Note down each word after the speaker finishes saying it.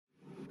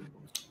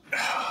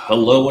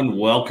Hello and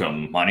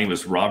welcome. My name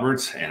is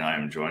Robert, and I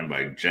am joined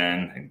by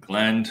Jen and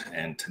Glenn.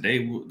 And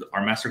today,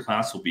 our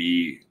masterclass will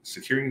be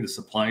securing the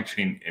supply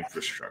chain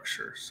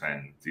infrastructure.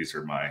 And these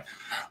are my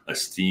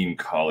esteemed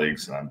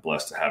colleagues, and I'm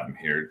blessed to have them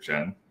here.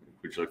 Jen,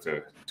 would you like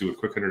to do a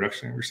quick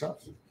introduction of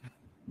yourself?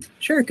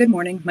 Sure. Good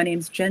morning. My name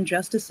is Jen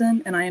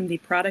Justison, and I am the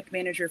product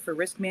manager for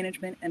risk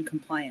management and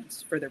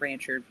compliance for the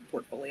Rancher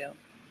portfolio.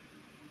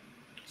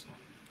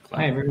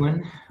 Hi,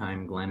 everyone.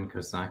 I'm Glenn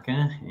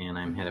Kosaka, and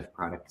I'm head of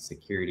product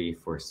security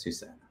for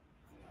SUSE.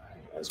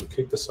 As we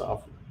kick this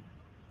off,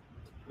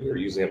 we are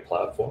using a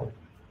platform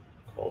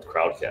called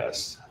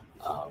Crowdcast.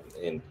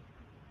 In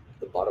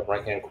the bottom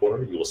right-hand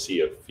corner, you will see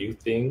a few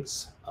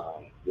things.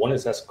 One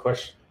is ask a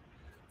question.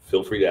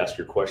 Feel free to ask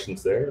your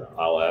questions there.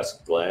 I'll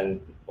ask Glenn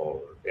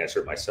or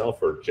answer it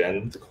myself or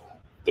Jen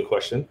the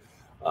question.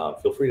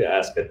 Feel free to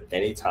ask at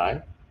any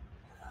time.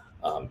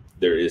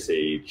 There is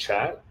a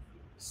chat.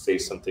 Say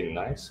something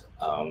nice.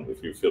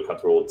 If you feel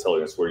comfortable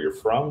telling us where you're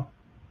from,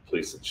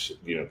 please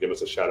give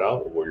us a shout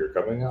out of where you're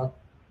coming out.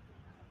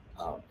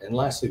 And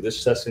lastly,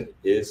 this session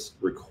is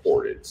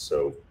recorded,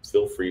 so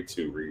feel free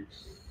to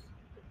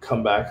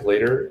come back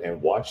later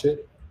and watch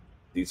it.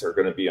 These are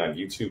going to be on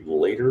YouTube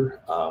later.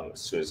 As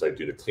soon as I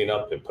do the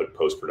cleanup and put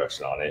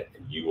post-production on it,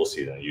 you will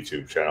see it on the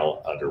YouTube channel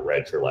under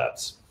Rancher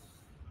Labs.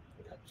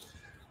 Okay.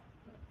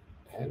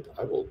 And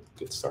I will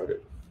get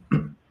started.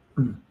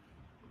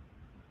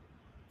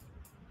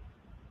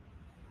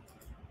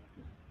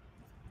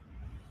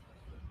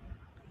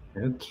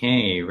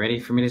 Okay,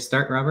 ready for me to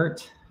start,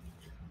 Robert?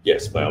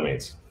 Yes, by all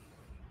means.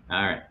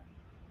 All right.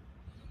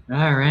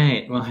 All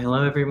right. Well,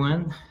 hello,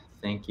 everyone.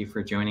 Thank you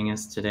for joining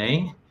us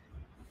today.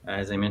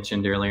 As I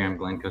mentioned earlier, I'm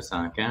Glenn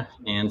Kosaka.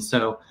 And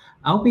so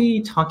I'll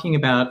be talking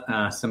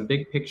about some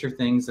big picture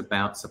things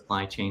about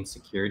supply chain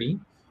security.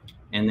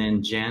 And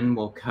then Jen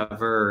will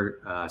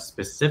cover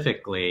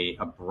specifically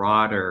a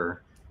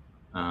broader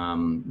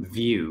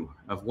view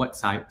of what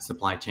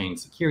supply chain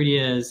security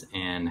is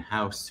and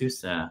how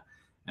SUSE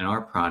and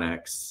our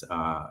products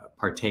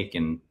partake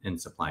in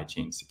supply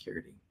chain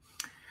security.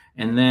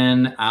 And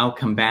then I'll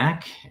come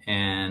back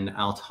and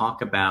I'll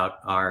talk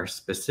about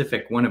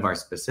one of our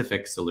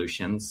specific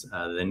solutions,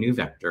 the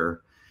NeuVector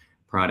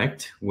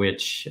product,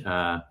 which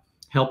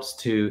helps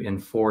to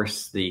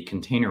enforce the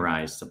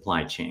containerized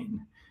supply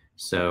chain.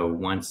 So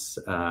once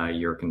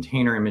your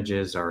container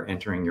images are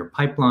entering your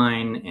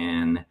pipeline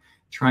and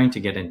trying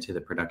to get into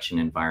the production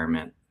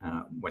environment,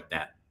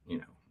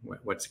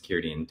 what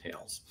security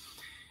entails.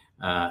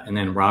 And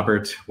then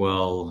Robert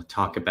will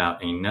talk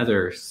about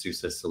another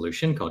SUSE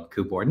solution called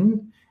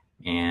KubeWarden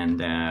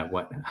and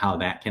how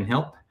that can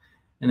help.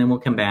 And then we'll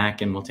come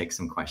back and we'll take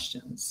some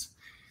questions.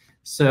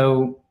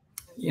 So,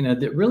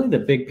 really the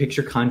big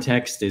picture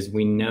context is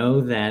we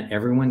know that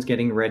everyone's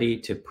getting ready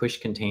to push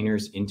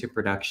containers into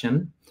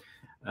production.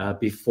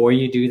 Before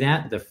you do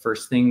that, the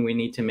first thing we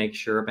need to make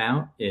sure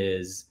about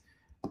is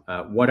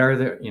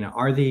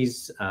are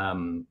these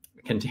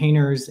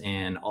containers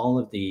and all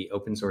of the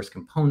open source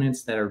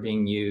components that are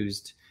being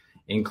used,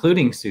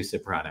 including SUSE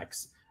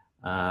products,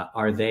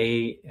 are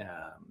they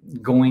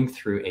going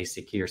through a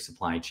secure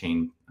supply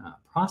chain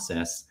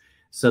process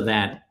so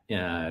that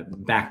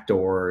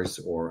backdoors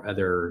or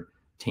other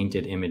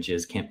tainted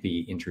images can't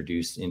be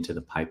introduced into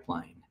the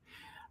pipeline?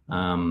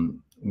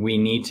 We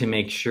need to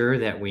make sure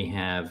that we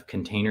have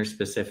container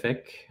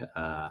specific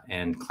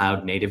and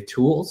cloud native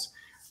tools.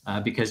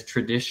 Because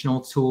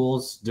traditional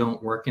tools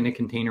don't work in a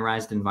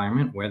containerized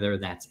environment, whether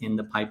that's in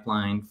the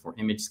pipeline for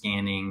image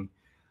scanning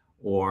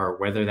or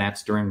whether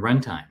that's during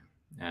runtime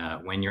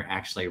when you're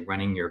actually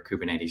running your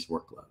Kubernetes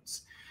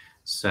workloads.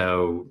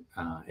 So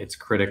it's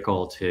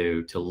critical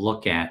to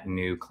look at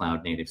new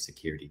cloud native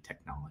security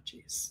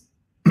technologies.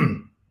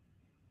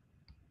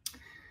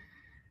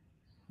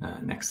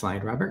 Next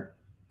slide, Robert.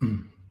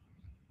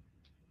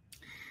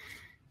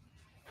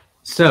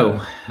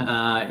 So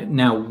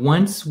now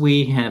once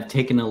we have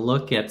taken a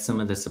look at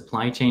some of the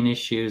supply chain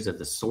issues of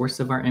the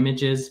source of our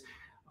images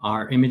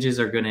are going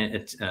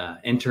to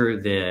enter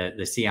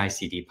the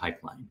CI/CD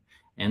pipeline.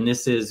 And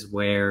this is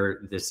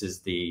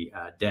the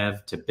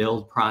dev to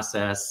build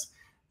process.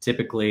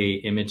 Typically,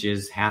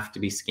 images have to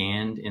be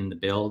scanned in the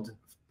build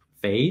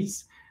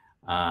phase.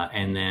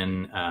 And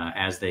then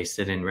as they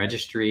sit in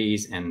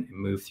registries and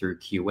move through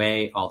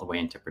QA all the way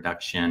into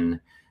production,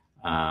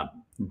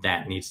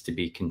 that needs to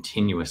be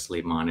continuously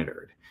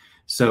monitored.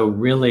 So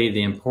really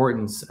the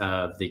importance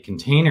of the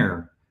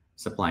container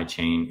supply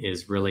chain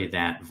is really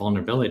that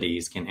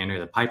vulnerabilities can enter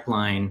the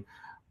pipeline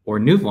or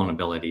new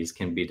vulnerabilities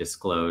can be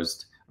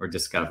disclosed or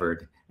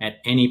discovered at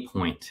any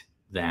point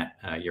that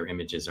your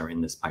images are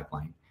in this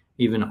pipeline,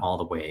 even all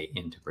the way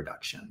into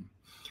production.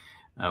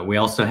 We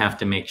also have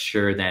to make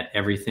sure that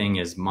everything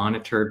is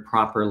monitored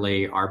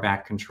properly,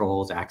 RBAC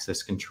controls,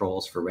 access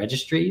controls for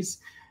registries,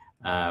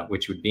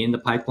 which would be in the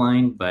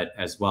pipeline, but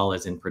as well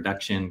as in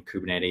production,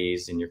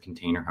 Kubernetes and your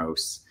container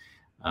hosts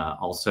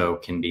also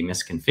can be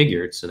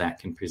misconfigured, so that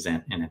can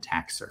present an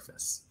attack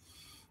surface.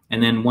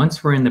 And then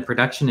once we're in the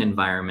production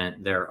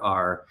environment, there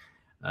are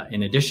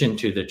In addition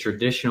to the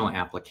traditional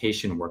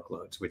application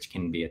workloads, which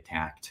can be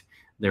attacked,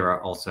 there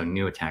are also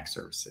new attack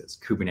surfaces.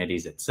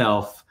 Kubernetes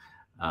itself,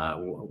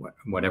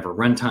 whatever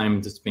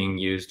runtime that's being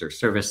used, or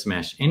service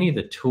mesh, any of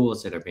the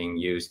tools that are being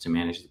used to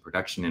manage the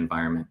production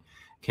environment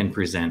can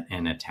present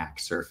an attack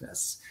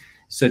surface.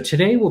 So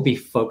today we'll be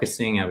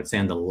focusing, I would say,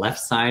 on the left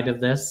side of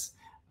this.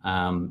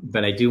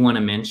 But I do want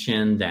to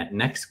mention that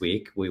next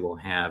week we will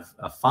have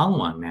a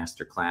follow-on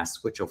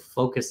masterclass, which will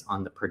focus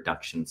on the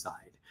production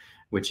side,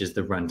 which is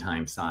the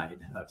runtime side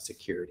of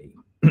security.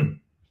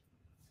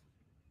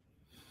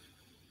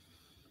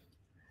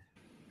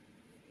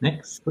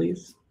 Next,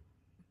 please.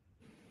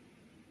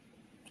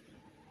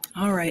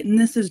 All right, and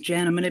this is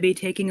Jen. I'm going to be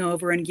taking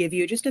over and give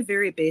you just a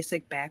very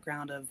basic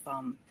background of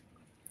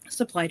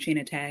supply chain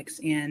attacks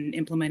and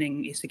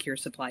implementing a secure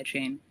supply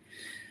chain.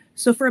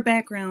 So for a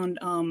background,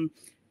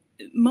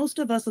 most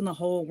of us on the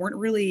whole weren't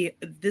really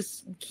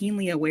this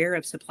keenly aware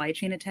of supply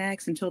chain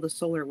attacks until the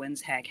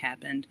SolarWinds hack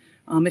happened.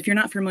 If you're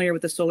not familiar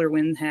with the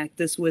SolarWinds hack,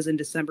 this was in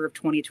December of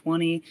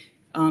 2020.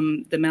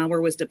 The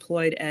malware was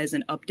deployed as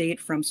an update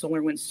from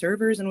SolarWinds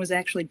servers and was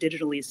actually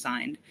digitally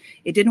signed.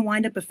 It didn't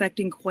wind up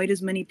affecting quite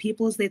as many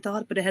people as they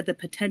thought, but it had the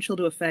potential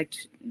to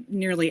affect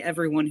nearly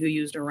everyone who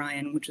used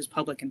Orion, which is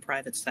public and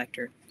private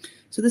sector.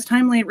 So this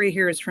timeline right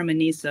here is from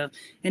ENISA.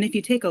 And if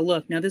you take a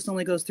look, now this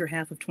only goes through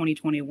half of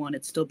 2021.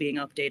 It's still being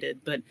updated,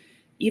 but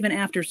even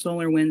after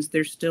SolarWinds,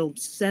 there's still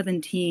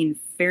 17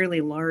 fairly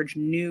large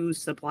new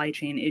supply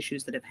chain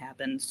issues that have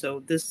happened.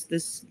 So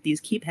these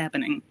keep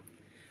happening.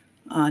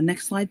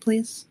 Next slide,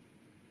 please.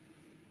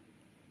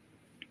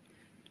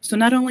 So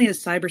not only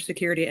is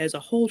cybersecurity as a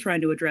whole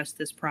trying to address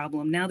this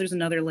problem, now there's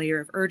another layer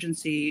of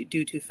urgency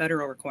due to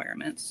federal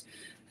requirements.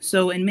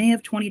 So in May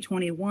of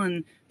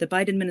 2021, the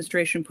Biden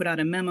administration put out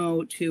a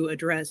memo to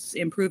address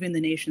improving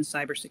the nation's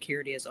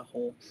cybersecurity as a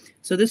whole.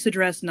 So this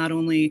addressed not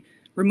only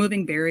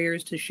removing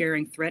barriers to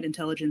sharing threat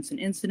intelligence and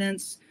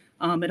incidents,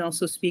 it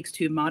also speaks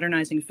to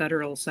modernizing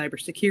federal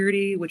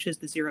cybersecurity, which is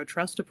the zero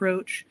trust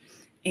approach.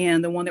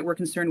 And the one that we're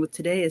concerned with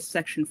today is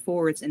Section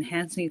 4. It's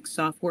enhancing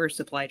software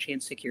supply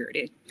chain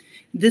security.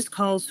 This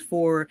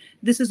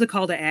is a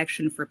call to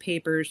action for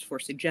papers, for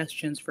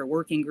suggestions, for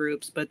working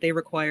groups, but they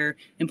require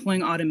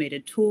employing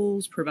automated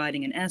tools,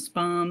 providing an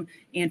SBOM,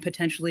 and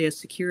potentially a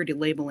security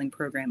labeling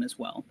program as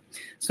well.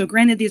 So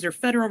granted, these are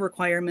federal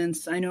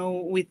requirements. I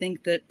know we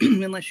think that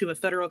unless you have a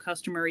federal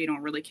customer, you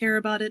don't really care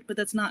about it, but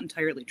that's not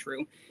entirely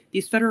true.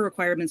 These federal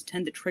requirements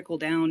tend to trickle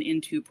down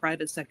into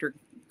private sector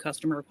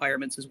customer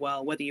requirements as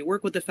well. Whether you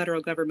work with the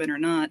federal government or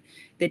not,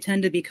 they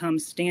tend to become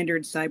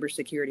standard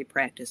cybersecurity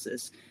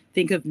practices.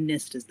 Think of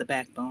NIST as the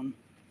backbone.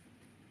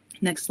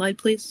 Next slide,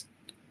 please.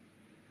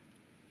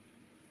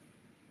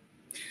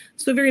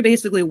 So very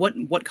basically,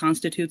 what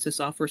constitutes a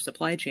software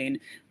supply chain?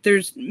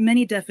 There's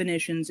many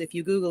definitions. If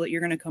you Google it,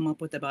 you're going to come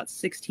up with about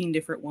 16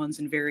 different ones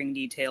in varying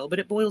detail, but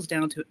it boils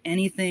down to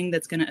anything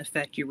that's going to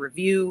affect your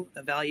review,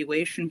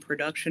 evaluation,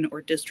 production,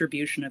 or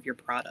distribution of your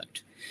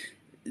product.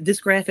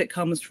 This graphic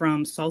comes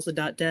from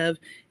salsa.dev,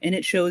 and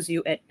it shows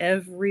you at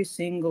every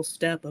single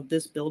step of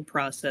this build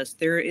process,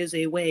 there is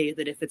a way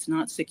that if it's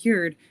not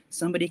secured,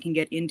 somebody can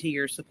get into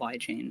your supply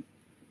chain.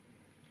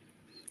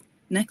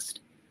 Next.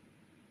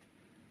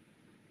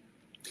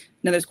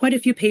 Now, there's quite a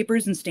few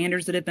papers and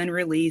standards that have been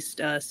released.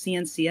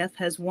 CNCF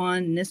has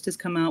one. NIST has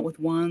come out with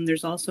one.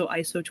 There's also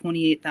ISO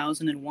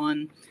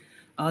 28001.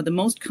 The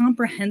most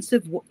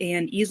comprehensive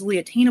and easily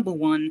attainable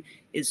one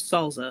is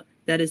SALSA.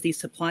 That is the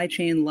supply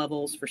chain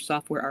levels for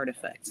software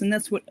artifacts. And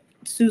that's what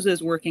SUSE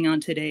is working on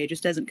today,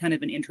 just as kind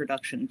of an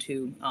introduction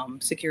to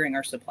securing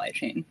our supply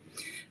chain.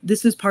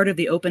 This is part of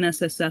the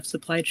OpenSSF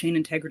Supply Chain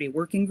Integrity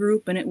Working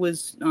Group, and it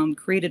was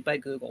created by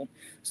Google.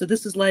 So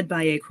this is led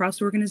by a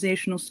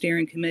cross-organizational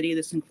steering committee.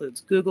 This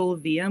includes Google,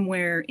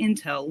 VMware,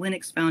 Intel,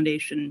 Linux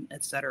Foundation,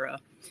 etc.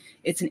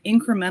 It's an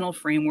incremental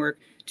framework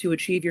to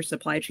achieve your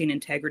supply chain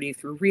integrity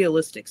through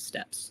realistic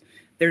steps.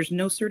 There's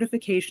no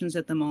certifications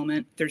at the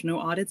moment. There's no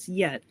audits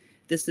yet.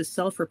 This is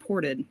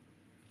self-reported,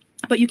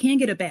 but you can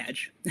get a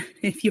badge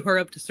if you are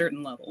up to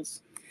certain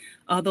levels.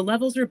 The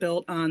levels are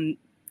built on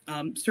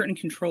certain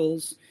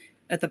controls.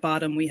 At the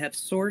bottom, we have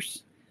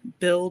source,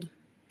 build,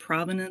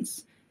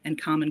 provenance,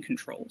 and common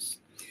controls.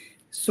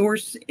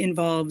 Source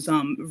involves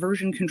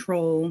version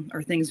control.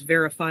 Are things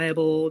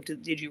verifiable?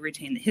 Did you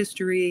retain the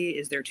history?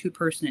 Is there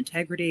two-person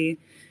integrity?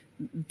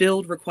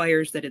 Build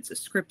requires that it's a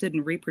scripted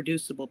and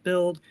reproducible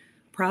build.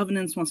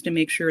 Provenance wants to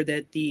make sure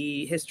that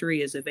the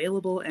history is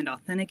available and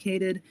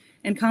authenticated.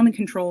 And common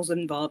controls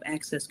involve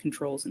access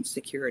controls and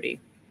security.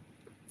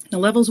 Now,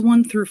 levels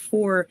 1 through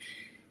 4,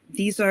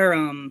 these are,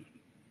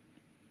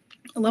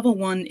 level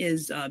 1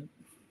 is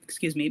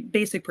excuse me,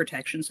 basic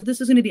protection. So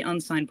this is going to be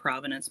unsigned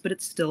provenance, but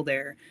it's still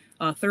there.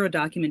 Thorough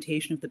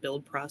documentation of the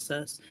build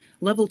process.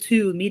 Level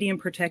 2, medium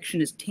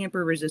protection, is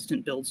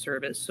tamper-resistant build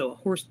service, so a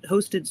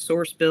hosted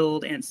source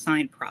build and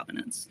signed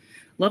provenance.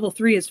 Level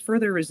 3 is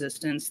further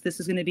resistance. This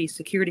is going to be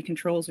security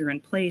controls are in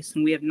place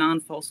and we have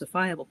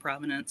non-falsifiable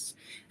provenance.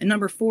 And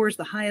number 4 is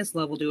the highest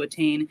level to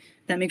attain.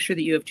 That makes sure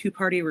that you have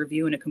two-party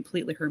review and a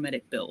completely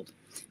hermetic build.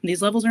 And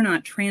these levels are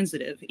not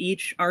transitive.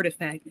 Each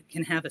artifact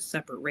can have a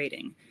separate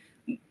rating.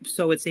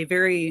 So it's a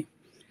very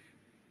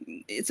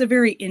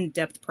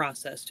in-depth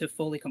process to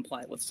fully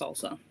comply with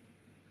SALSA.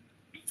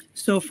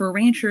 So for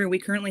Rancher, we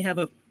currently have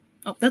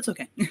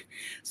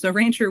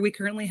Rancher, we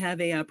currently have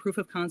a proof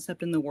of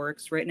concept in the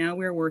works. Right now,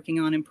 we're working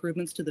on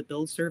improvements to the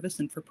build service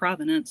and for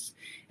provenance.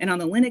 And on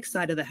the Linux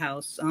side of the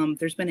house,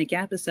 there's been a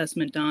gap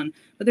assessment done,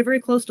 but they're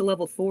very close to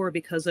level 4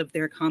 because of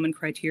their common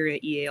criteria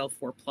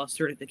EAL4+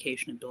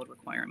 certification and build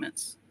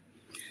requirements.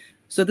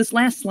 So this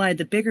last slide,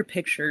 the bigger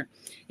picture,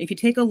 if you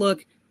take a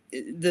look,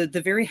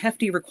 the very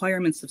hefty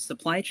requirements of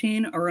supply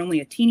chain are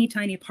only a teeny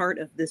tiny part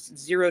of this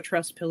zero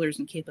trust pillars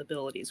and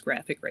capabilities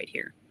graphic right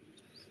here.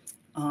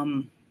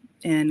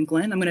 And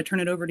Glenn, I'm going to turn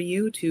it over to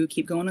you to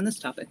keep going on this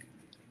topic.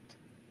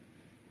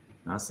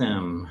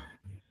 Awesome.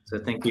 So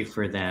thank you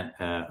for that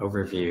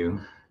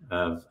overview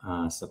of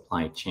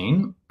supply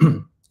chain,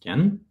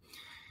 Jen.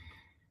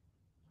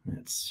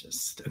 That's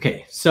just,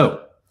 okay.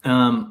 So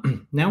now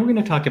we're going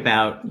to talk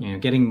about,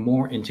 getting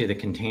more into the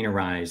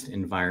containerized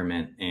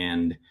environment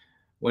and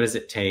what does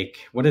it take?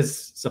 What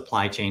is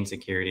supply chain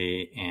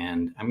security?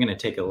 And I'm going to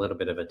take a little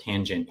bit of a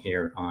tangent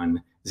here on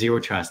zero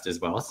trust as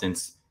well,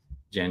 since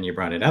Jen, you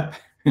brought it up.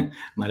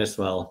 Might as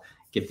well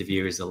give the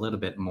viewers a little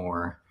bit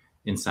more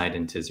insight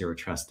into zero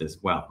trust as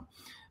well.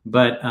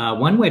 But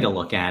one way to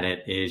look at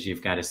it is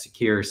you've got a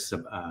secure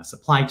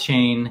supply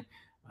chain.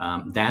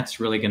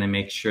 That's really going to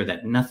make sure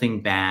that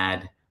nothing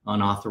bad,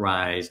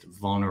 unauthorized,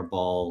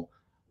 vulnerable,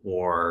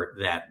 or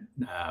that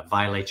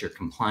violates your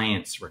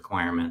compliance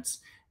requirements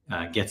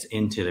gets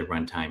into the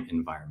runtime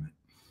environment.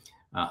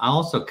 I'll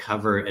also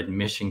cover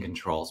admission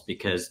controls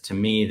because to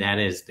me, that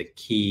is the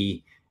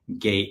key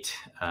gate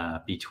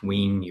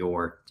between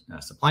your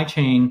supply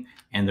chain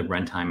and the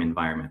runtime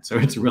environment. So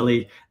it's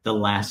really the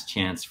last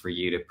chance for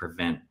you to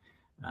prevent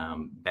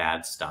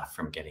bad stuff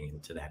from getting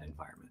into that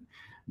environment.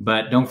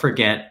 But don't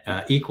forget,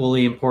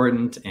 equally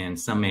important, and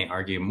some may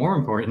argue more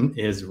important,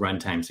 is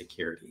runtime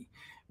security.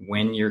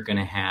 When you're going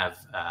to have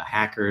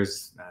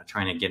hackers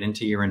trying to get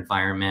into your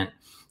environment,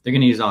 they're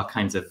going to use all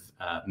kinds of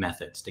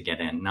methods to get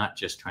in, not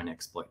just trying to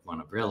exploit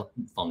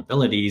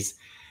vulnerabilities.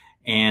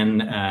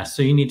 And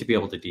so you need to be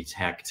able to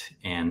detect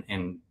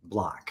and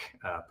block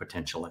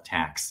potential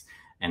attacks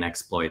and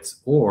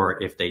exploits,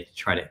 or if they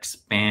try to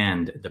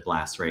expand the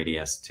blast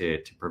radius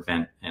to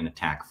prevent an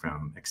attack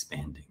from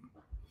expanding.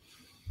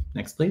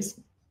 Next, please.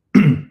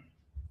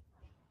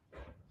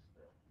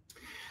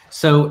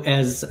 So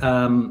as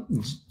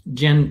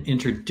Jen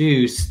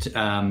introduced,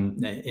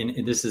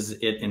 this is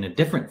it in a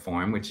different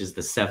form, which is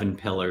the 7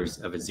 pillars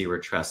of a zero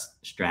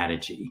trust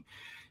strategy.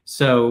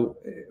 So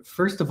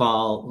first of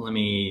all, let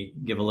me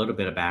give a little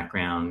bit of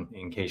background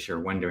in case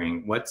you're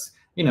wondering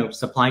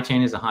supply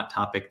chain is a hot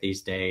topic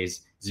these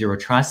days. Zero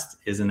trust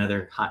is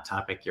another hot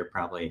topic you're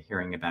probably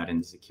hearing about in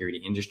the security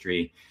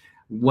industry.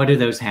 What do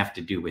those have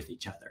to do with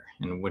each other?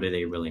 And what do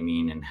they really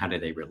mean? And how do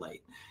they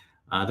relate?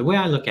 The way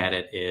I look at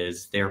it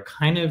is they're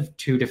kind of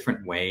two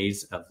different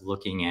ways of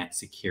looking at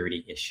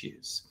security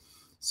issues.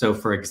 So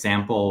for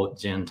example,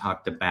 Jen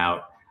talked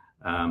about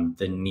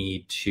the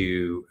need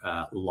to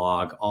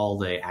log all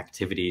the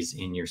activities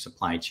in your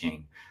supply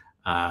chain.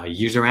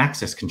 User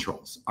access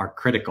controls are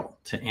critical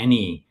to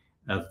any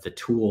of the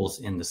tools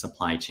in the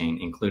supply chain,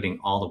 including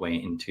all the way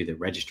into the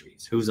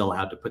registries. Who's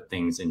allowed to put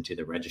things into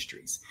the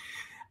registries?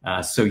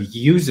 So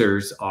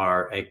users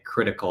are a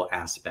critical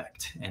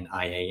aspect, and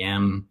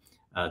IAM,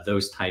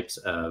 those types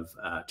of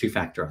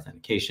two-factor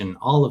authentication,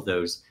 all of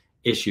those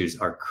issues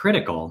are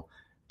critical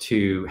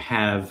to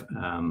have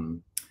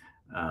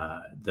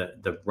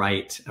the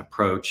right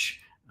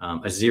approach,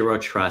 a zero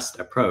trust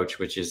approach,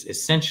 which is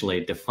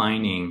essentially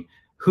defining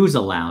who's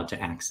allowed to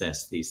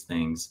access these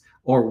things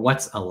or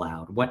what's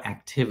allowed, what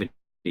activity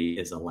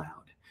is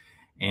allowed.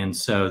 And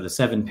so the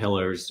 7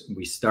 pillars,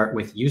 we start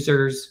with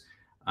users.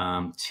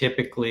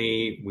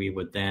 Typically, we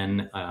would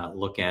then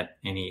look at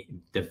any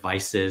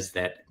devices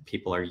that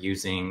people are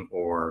using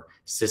or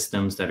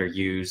systems that are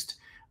used.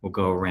 We'll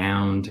go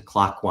around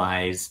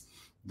clockwise.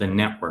 The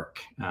network.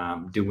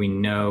 Do we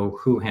know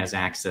who has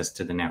access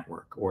to the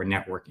network or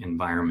network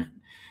environment?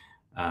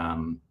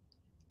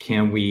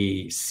 Can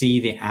we see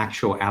the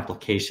actual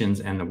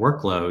applications and the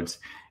workloads?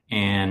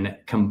 And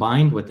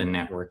combined with the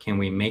network, can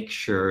we make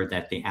sure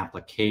that the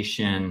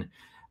application,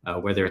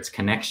 whether it's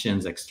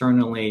connections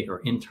externally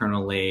or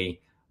internally,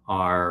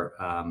 are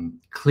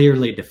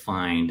clearly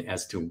defined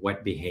as to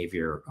what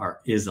behavior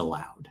is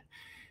allowed?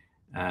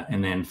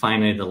 And then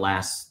finally, the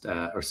last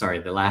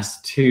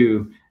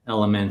 2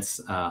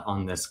 elements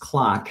on this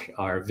clock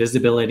are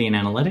visibility and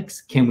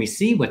analytics. Can we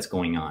see what's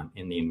going on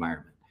in the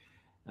environment?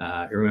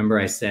 Remember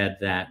I said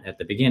that at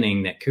the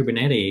beginning that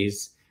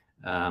Kubernetes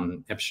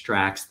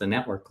abstracts the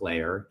network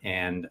layer,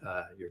 and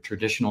your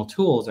traditional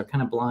tools are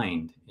kind of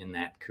blind in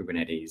that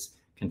Kubernetes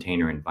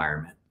container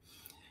environment.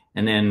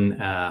 And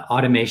then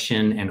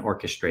automation and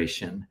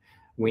orchestration.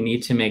 We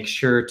need to make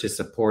sure to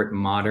support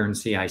modern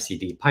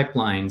CI/CD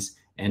pipelines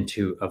and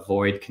to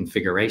avoid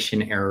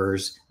configuration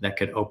errors that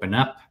could open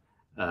up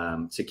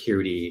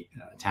security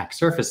attack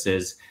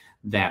surfaces,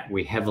 that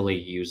we heavily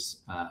use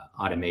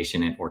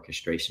automation and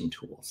orchestration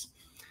tools.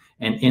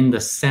 And in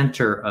the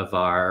center of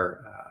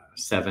our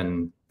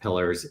 7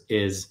 pillars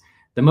is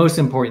the most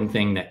important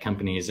thing that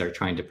companies are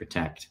trying to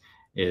protect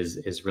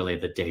is really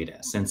the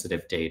data,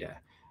 sensitive data.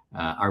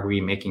 Are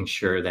we making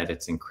sure that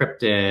it's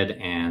encrypted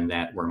and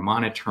that we're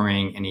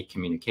monitoring any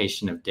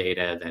communication of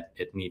data that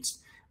it needs,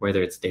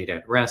 whether it's data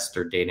at rest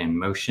or data in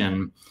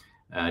motion?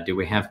 Do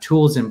we have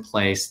tools in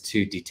place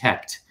to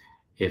detect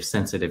if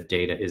sensitive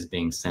data is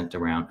being sent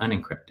around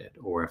unencrypted,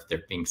 or if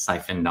they're being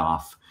siphoned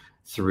off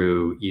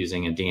through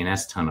using a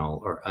DNS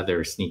tunnel or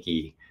other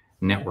sneaky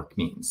network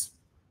means?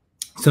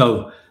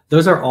 So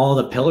those are all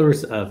the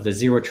pillars of the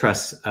Zero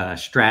Trust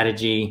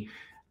strategy.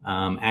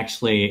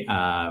 Actually,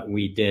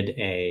 we did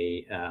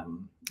a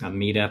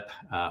meetup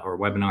or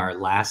webinar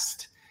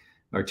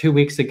 2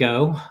 weeks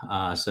ago.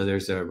 So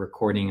there's a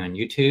recording on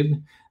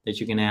YouTube that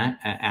you can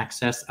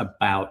access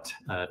about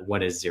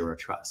what is Zero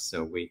Trust.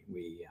 So we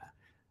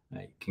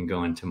can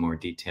go into more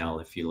detail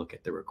if you look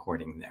at the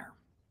recording there.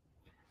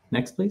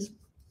 Next, please.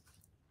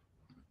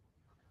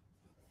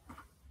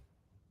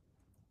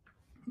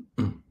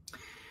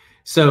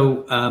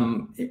 So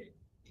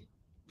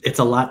it's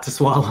a lot to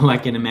swallow, I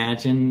can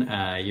imagine.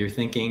 You're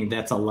thinking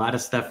that's a lot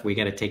of stuff we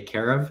got to take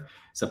care of.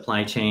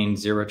 Supply chain,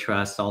 Zero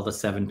Trust, all the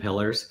 7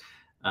 pillars.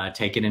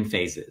 Take it in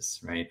phases,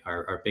 right?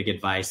 Our big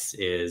advice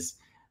is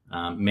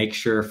make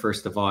sure,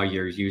 first of all,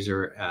 your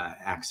user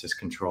access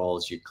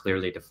controls, you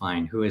clearly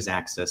define who has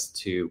access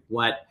to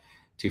what.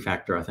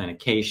 2-factor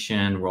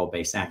authentication,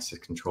 role-based access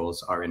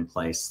controls are in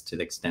place to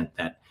the extent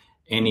that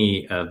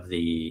any of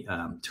the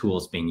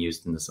tools being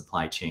used in the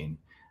supply chain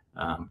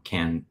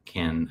can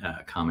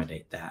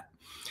accommodate that.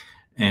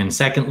 And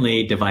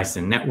secondly, device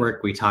and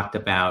network. We talked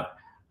about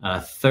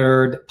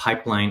third,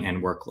 pipeline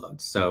and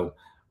workloads. So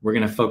we're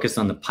going to focus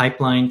on the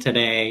pipeline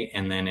today,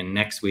 and then in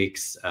next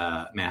week's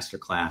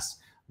masterclass,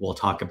 we'll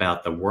talk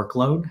about the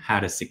workload, how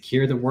to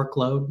secure the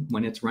workload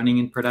when it's running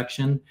in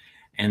production,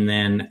 and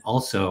then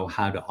also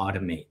how to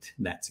automate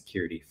that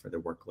security for the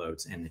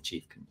workloads and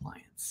achieve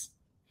compliance.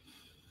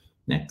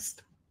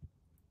 Next.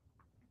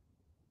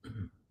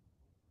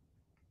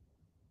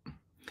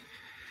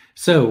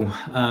 So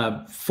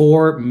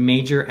 4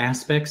 major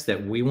aspects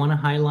that we want to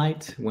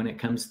highlight when it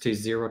comes to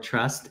Zero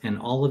Trust, and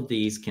all of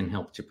these can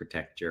help to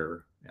protect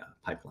your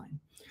pipeline.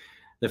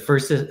 The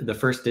first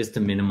is to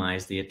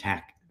minimize the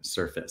attack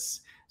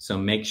surface. So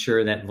make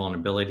sure that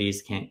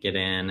vulnerabilities can't get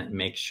in,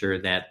 make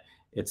sure that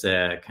it's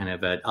a kind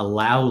of a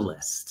allow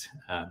list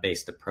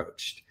based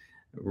approach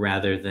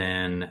rather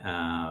than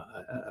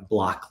a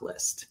block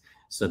list,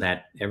 so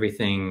that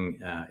everything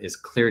is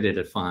clear to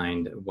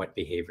define what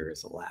behavior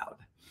is allowed.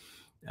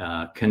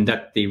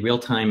 Conduct the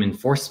real-time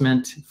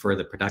enforcement for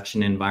the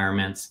production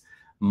environments,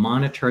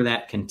 monitor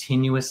that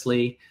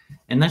continuously.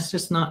 And that's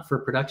just not for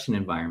production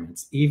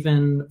environments,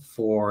 even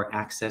for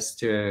access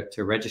to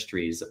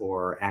registries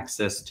or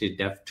access to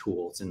dev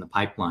tools in the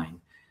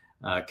pipeline.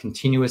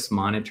 Continuous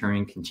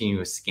monitoring,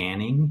 continuous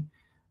scanning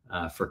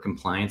for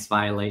compliance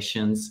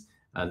violations.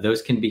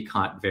 Those can be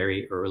caught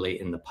very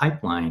early in the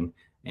pipeline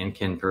and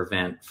can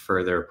prevent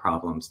further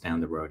problems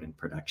down the road in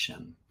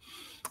production.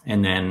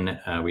 And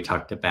then we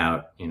talked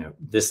about,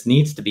 this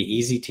needs to be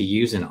easy to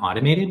use and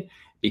automated,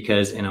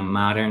 because in a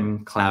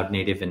modern cloud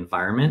native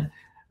environment,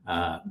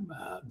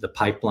 the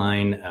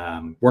pipeline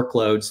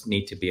workloads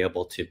need to be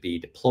able to be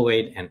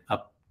deployed and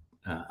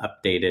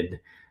updated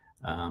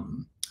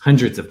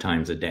hundreds of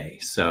times a day.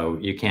 So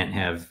you can't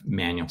have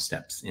manual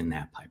steps in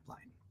that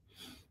pipeline.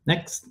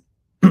 Next.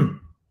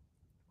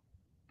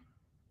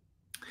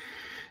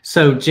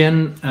 So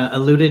Jen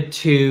alluded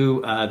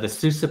to the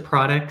SUSE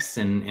products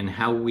and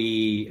how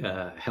we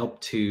help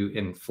to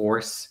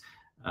enforce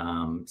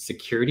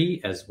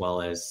security as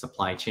well as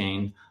supply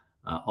chain.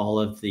 All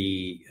of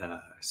the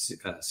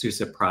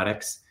SUSE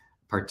products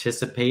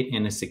participate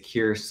in a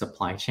secure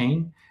supply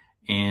chain.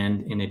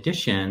 And in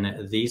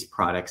addition, these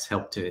products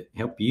help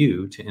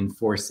you to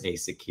enforce a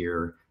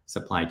secure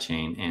supply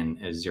chain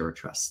and a Zero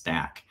Trust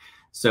stack.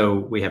 So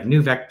we have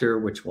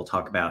NeuVector, which we'll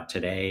talk about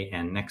today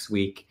and next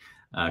week.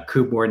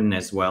 KubeWarden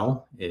as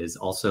well is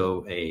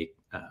also a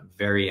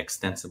very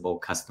extensible,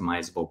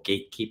 customizable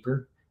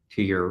gatekeeper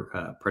to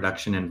your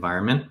production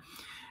environment.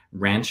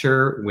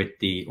 Rancher, with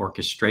the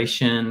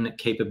orchestration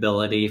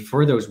capability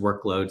for those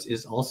workloads,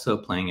 is also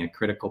playing a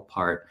critical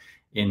part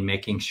in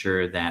making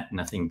sure that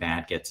nothing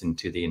bad gets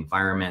into the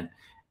environment,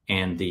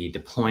 and the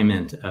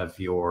deployment of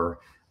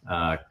your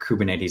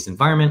Kubernetes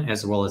environment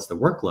as well as the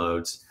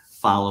workloads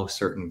follow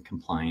certain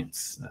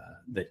compliance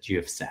that you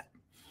have set.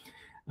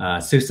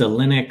 SUSE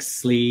Linux,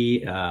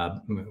 SLE,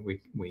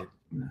 we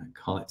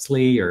call it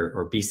SLE,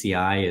 or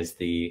BCI is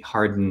the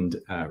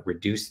hardened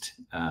reduced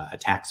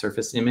attack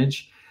surface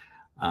image.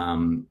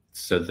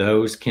 So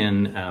those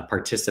can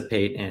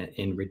participate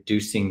in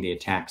reducing the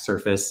attack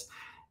surface.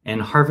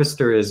 And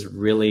Harvester is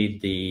really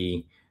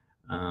the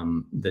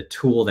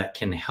tool that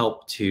can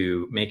help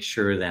to make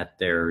sure that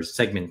there's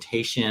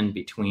segmentation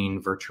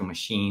between virtual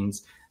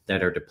machines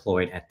that are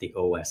deployed at the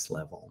OS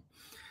level.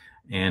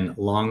 And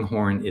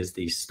Longhorn is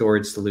the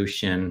storage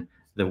solution.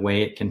 The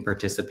way it can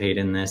participate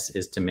in this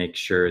is to make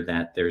sure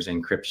that there's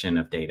encryption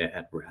of data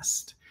at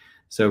rest.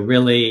 So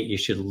really, you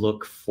should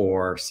look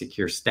for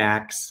secure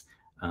stacks,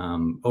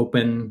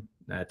 open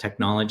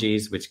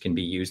technologies, which can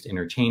be used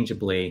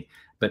interchangeably,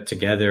 but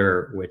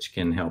together, which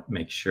can help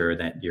make sure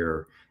that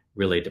you're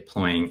really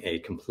deploying a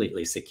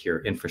completely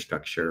secure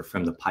infrastructure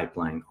from the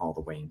pipeline all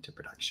the way into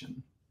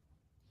production.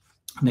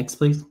 Next,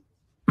 please.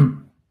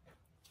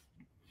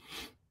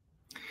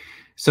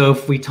 So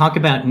if we talk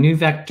about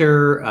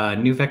NeuVector,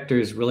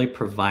 NeuVector is really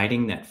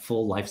providing that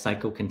full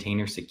lifecycle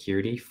container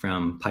security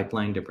from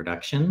pipeline to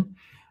production.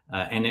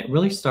 And it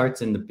really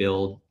starts in the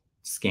build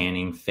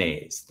scanning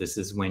phase. This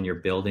is when you're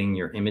building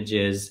your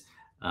images.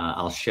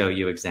 I'll show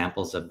you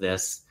examples of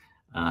this,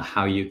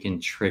 how you can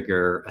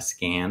trigger a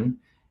scan.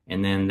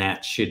 And then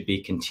that should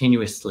be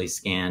continuously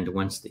scanned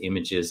once the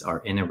images are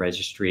in a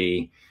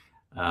registry.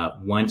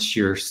 Once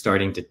you're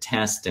starting to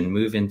test and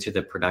move into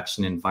the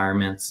production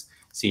environments,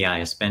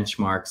 CIS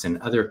benchmarks and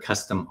other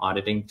custom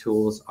auditing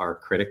tools are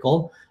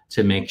critical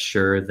to make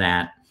sure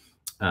that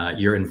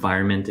your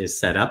environment is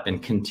set up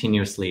and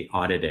continuously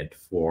audited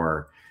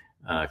for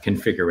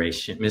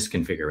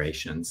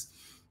misconfigurations.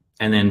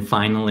 And then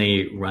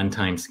finally,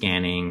 runtime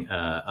scanning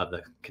of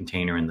the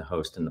container and the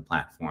host and the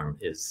platform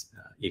is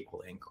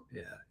equally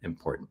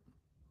important.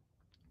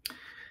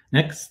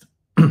 Next.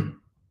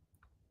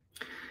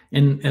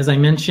 And as I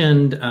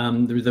mentioned,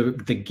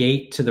 the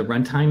gate to the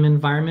runtime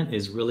environment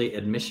is really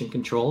admission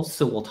controls.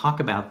 So we'll talk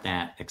about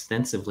that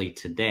extensively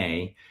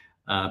today.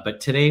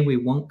 But today we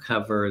won't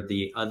cover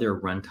the other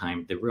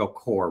runtime, the real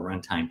core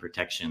runtime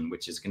protection,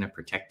 which is going to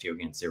protect you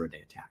against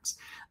zero-day attacks.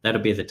 That'll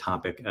be the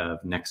topic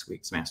of next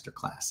week's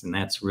masterclass. And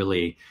that's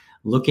really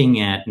looking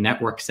at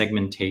network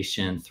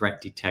segmentation, threat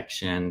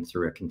detection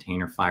through a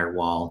container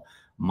firewall,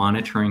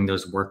 monitoring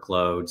those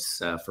workloads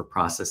for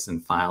process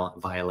and file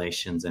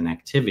violations and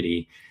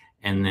activity.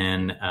 And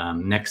then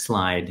next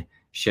slide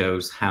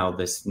shows how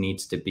this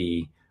needs to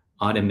be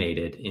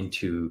automated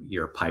into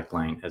your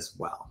pipeline as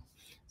well.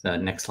 So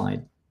next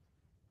slide.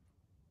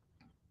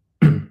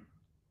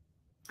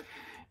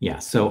 Yeah,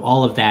 so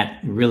all of that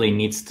really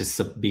needs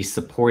to be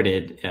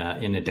supported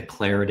in a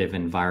declarative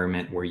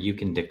environment where you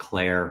can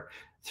declare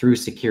through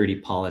security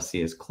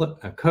policy as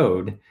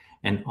code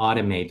and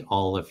automate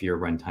all of your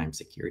runtime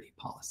security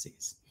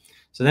policies.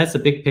 So that's a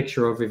big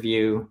picture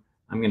overview.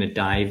 I'm going to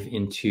dive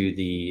into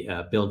the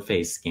build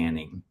phase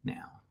scanning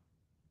now.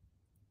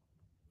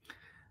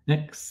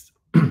 Next.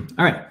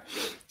 All right.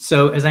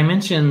 So as I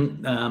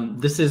mentioned,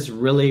 this is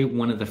really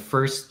one of the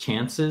first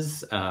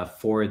chances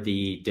for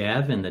the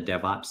dev and the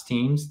DevOps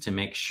teams to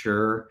make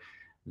sure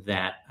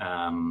that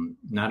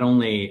not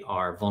only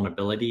are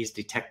vulnerabilities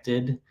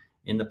detected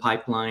in the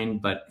pipeline,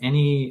 but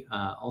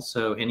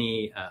also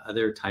any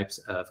other types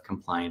of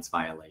compliance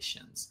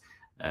violations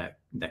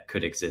that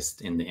could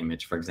exist in the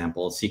image. For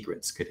example,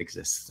 secrets could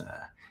exist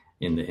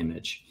in the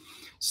image.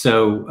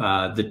 So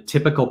the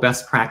typical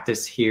best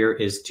practice here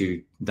is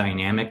to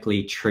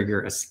dynamically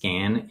trigger a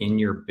scan in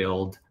your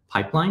build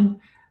pipeline.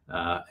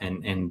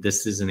 And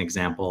this is an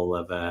example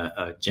of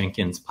a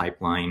Jenkins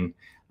pipeline,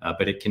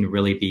 but it can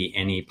really be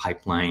any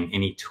pipeline,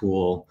 any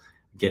tool,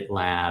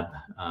 GitLab,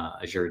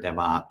 Azure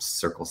DevOps,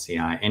 Circle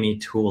CI, any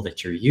tool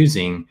that you're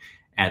using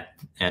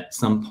at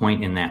some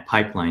point in that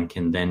pipeline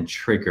can then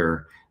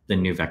trigger the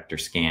NeuVector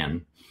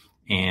scan.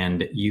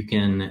 And you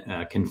can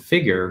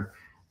configure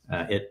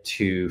it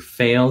to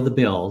fail the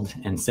build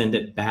and send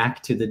it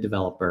back to the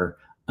developer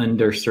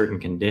under certain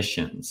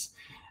conditions.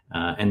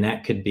 And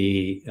that could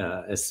be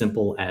as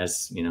simple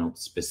as,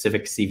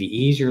 specific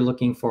CVEs you're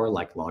looking for,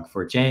 like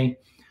Log4j,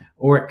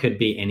 or it could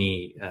be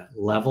any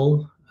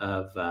level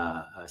of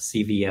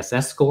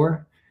CVSS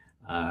score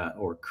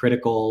or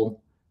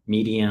critical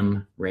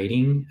medium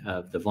rating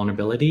of the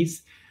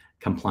vulnerabilities.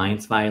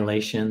 Compliance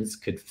violations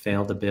could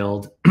fail the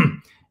build.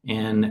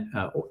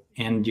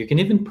 And you can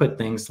even put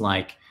things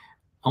like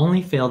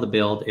only fail the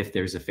build if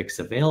there's a fix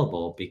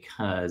available,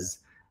 because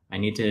I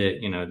need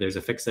to, there's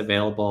a fix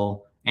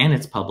available and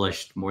it's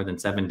published more than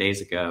 7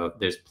 days ago.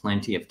 There's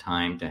plenty of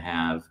time to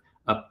have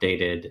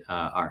updated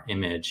our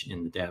image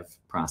in the dev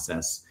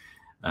process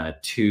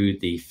to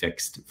the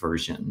fixed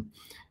version.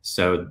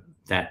 So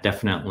that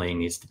definitely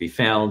needs to be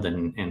failed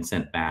and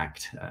sent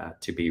back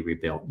to be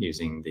rebuilt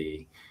using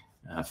the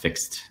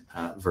fixed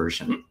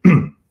version.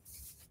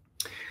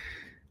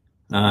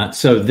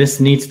 So this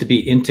needs to be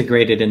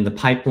integrated in the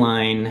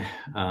pipeline.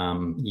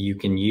 You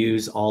can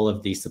use all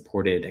of the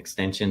supported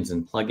extensions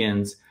and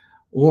plugins,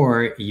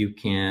 or you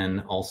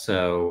can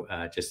also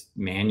just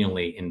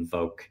manually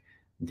invoke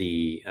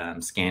the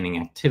scanning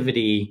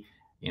activity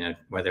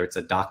whether it's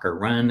a Docker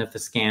run of the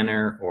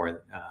scanner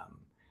or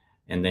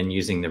and then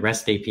using the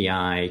REST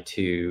API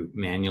to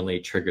manually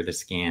trigger the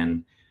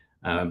scan.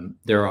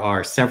 There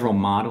are several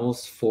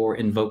models for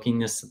invoking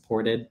this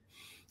supported.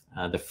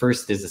 The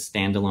first is a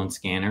standalone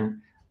scanner.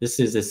 This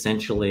is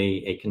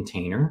essentially a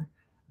container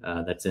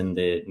that's in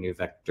the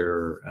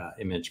NeuVector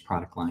image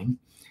product line.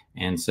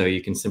 And so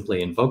you can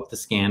simply invoke the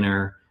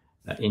scanner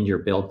in your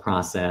build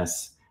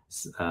process,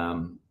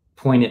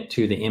 point it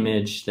to the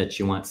image that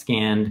you want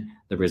scanned.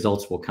 The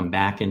results will come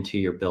back into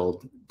your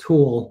build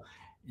tool.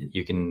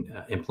 You can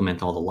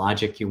implement all the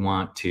logic you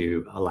want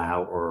to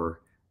allow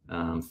or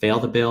fail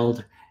the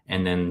build,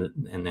 and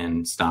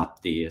then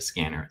stop the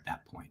scanner at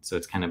that point. So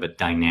it's kind of a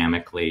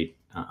dynamically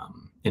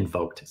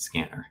invoked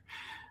scanner.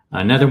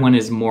 Another one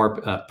is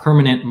more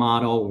permanent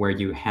model, where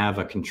you have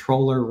a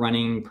controller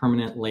running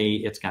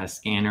permanently. It's got a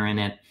scanner in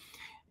it,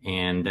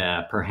 and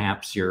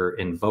perhaps you're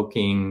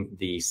invoking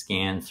the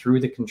scan through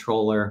the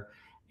controller,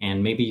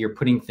 and maybe you're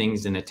putting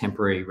things in a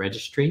temporary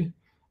registry,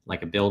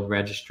 like a build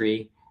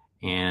registry,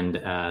 and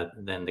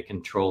then the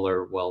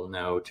controller will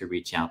know to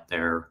reach out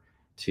there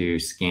to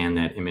scan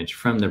that image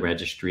from the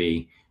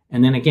registry.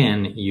 And then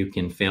again, you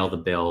can fail the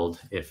build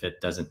if it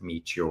doesn't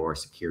meet your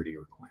security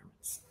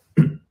requirements.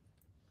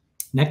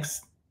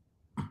 Next.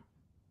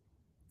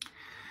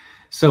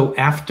 So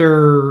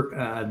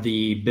after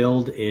the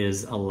build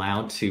is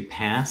allowed to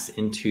pass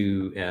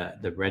into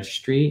the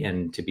registry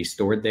and to be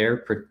stored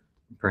there,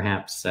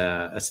 perhaps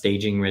a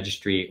staging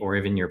registry or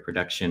even your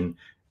production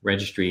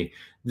registry,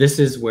 this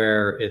is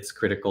where it's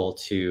critical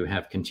to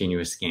have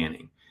continuous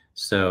scanning.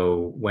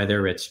 So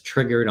whether it's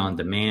triggered on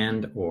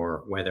demand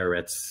or whether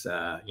it's,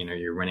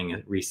 you're running a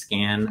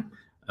rescan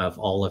of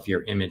all of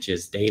your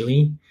images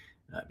daily,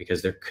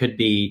 because there could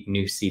be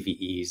new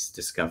CVEs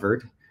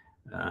discovered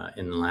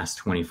in the last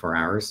 24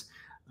 hours,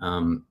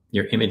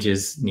 your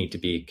images need to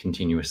be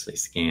continuously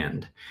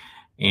scanned.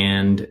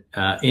 And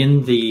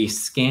in the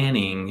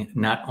scanning,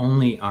 not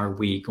only are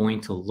we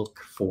going to look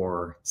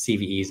for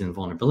CVEs and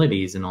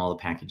vulnerabilities in all the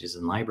packages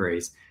and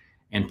libraries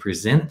and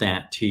present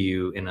that to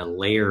you in a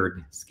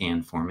layered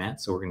scan format.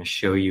 So we're going to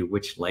show you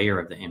which layer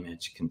of the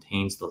image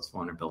contains those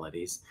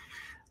vulnerabilities.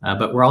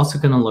 But we're also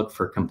going to look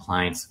for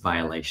compliance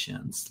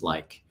violations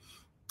like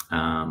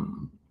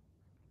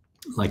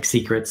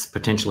secrets,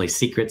 potentially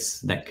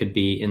secrets that could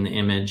be in the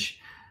image,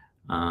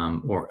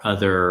 or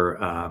other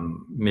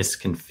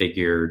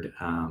misconfigured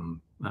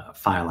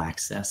file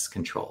access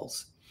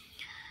controls.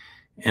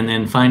 And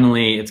then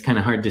finally, it's kind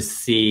of hard to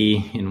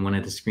see in one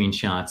of the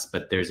screenshots,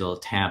 but there's a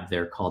tab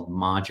there called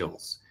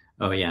modules.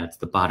 Oh yeah, it's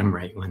the bottom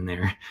right one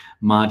there,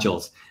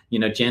 modules.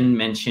 Jen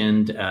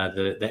mentioned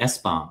the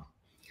SBOM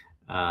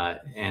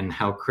and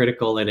how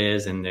critical it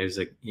is. And there's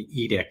an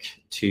edict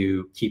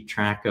to keep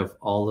track of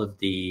all of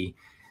the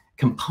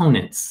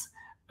components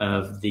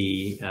of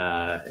the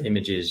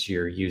images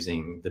you're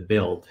using, the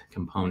build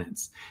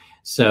components.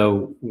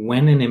 So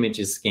when an image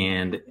is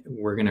scanned,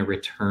 we're going to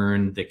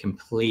return the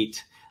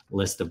complete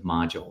list of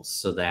modules,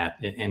 so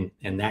that and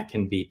that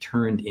can be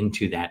turned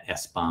into that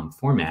SBOM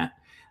format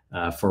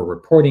for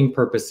reporting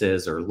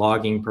purposes or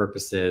logging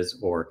purposes,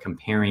 or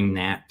comparing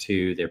that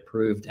to the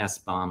approved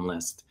SBOM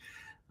list.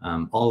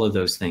 All of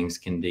those things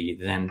can be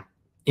then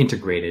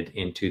integrated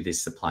into the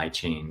supply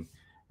chain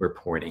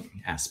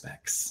reporting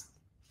aspects.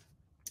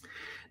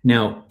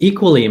 Now,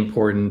 equally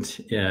important,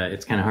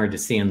 it's kind of hard to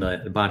see in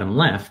the bottom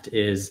left,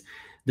 is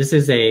this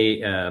is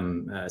a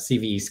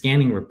CVE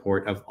scanning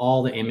report of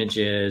all the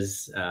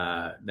images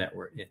that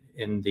were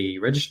in the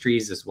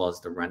registries as well as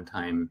the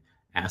runtime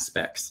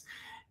aspects.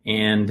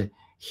 And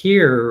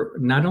here,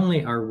 not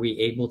only are we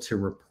able to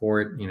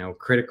report,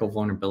 critical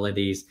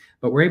vulnerabilities,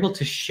 but we're able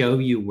to show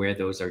you where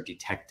those are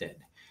detected.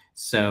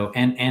 So,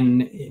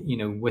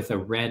 and with a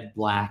red,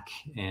 black,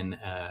 and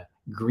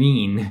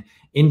green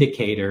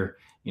indicator,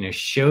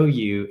 show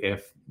you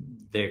if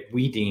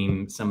we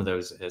deem some of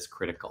those as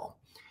critical.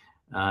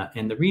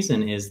 And the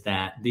reason is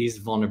that these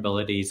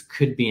vulnerabilities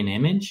could be an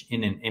image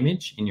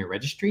in your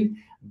registry,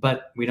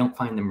 but we don't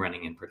find them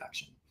running in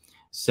production.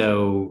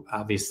 So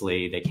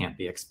obviously they can't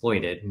be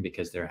exploited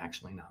because they're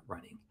actually not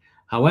running.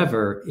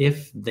 However,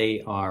 if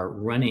they are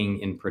running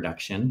in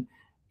production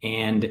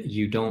and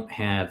you don't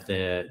have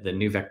the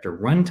NeuVector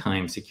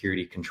runtime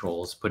security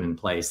controls put in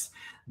place,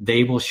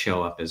 they will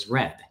show up as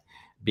red,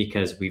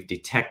 because we've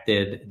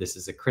detected this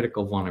is a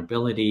critical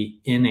vulnerability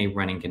in a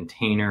running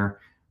container.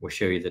 We'll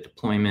show you the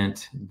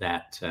deployment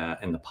that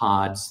and the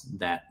pods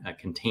that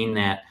contain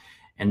that,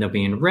 and they'll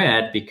be in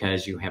red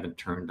because you haven't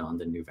turned on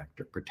the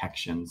NeuVector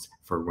protections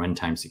for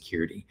runtime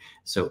security.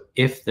 So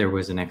if there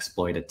was an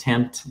exploit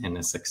attempt and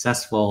a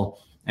successful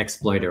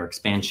exploit or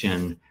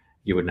expansion,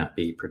 you would not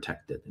be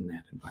protected in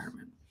that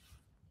environment.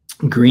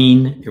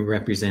 Green, it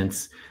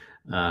represents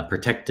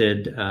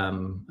protected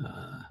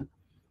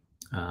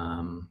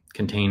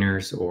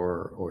containers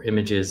or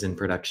images in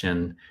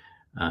production,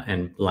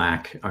 and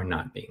black are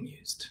not being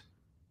used.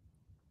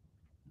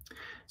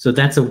 So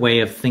that's a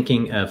way of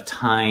thinking of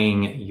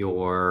tying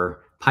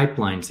your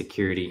pipeline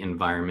security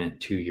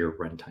environment to your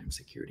runtime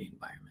security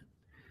environment.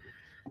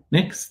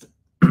 Next.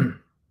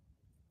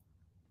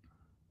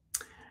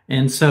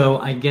 And so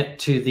I get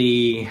to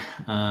the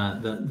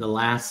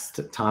last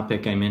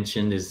topic I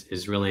mentioned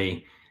is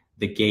really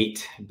the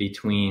gate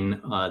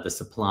between the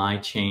supply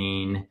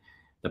chain,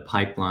 the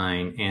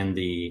pipeline, and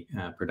the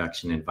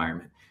production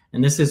environment.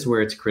 And this is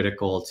where it's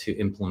critical to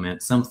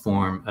implement some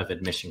form of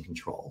admission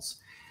controls.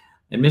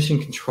 Admission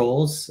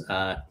controls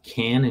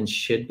can and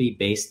should be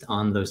based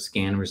on those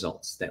scan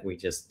results that we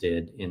just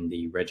did in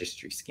the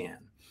registry scan.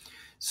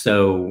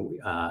 So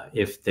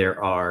if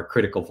there are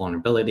critical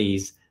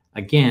vulnerabilities,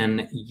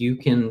 again, you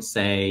can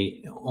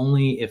say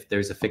only if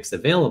there's a fix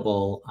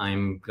available,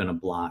 I'm going to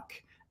block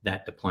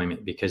that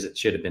deployment because it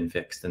should have been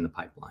fixed in the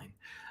pipeline.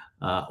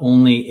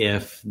 Only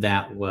if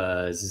that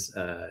was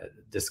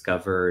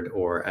discovered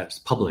or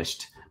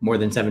published more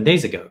than 7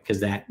 days ago, because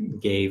that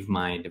gave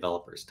my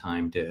developers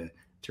time to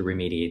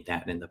remediate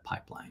that in the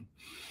pipeline.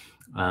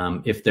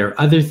 If there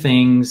are other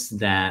things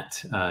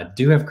that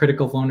do have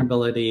critical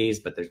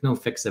vulnerabilities, but there's no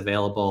fix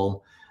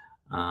available,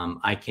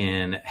 I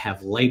can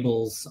have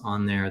labels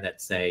on there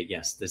that say,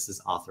 yes, this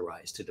is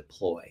authorized to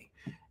deploy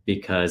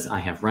because I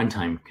have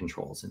runtime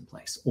controls in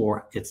place,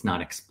 or it's not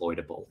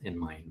exploitable in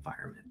my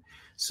environment.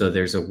 So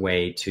there's a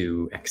way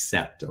to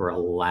accept or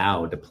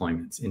allow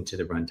deployments into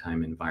the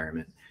runtime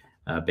environment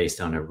based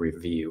on a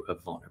review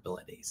of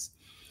vulnerabilities.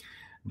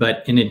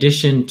 But in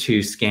addition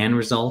to scan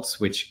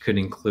results, which could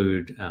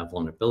include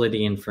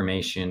vulnerability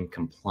information,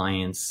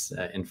 compliance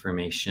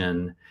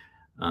information,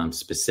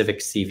 specific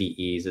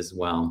CVEs as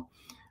well,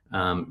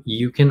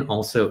 you can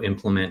also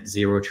implement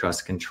zero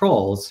trust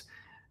controls.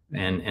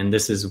 And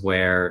this is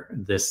where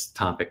this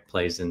topic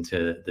plays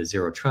into the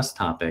zero trust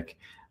topic.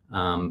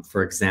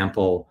 For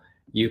example,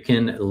 you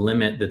can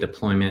limit the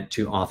deployment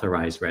to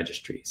authorized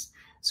registries.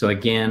 So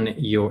again,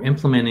 you're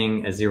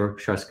implementing a zero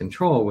trust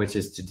control, which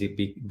is to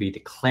be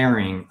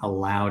declaring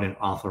allowed and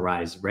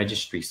authorized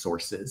registry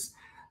sources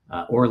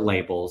or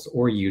labels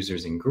or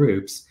users and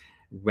groups,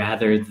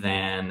 rather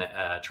than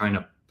trying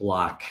to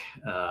block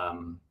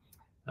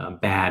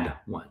bad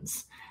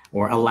ones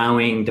or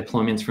allowing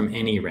deployments from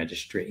any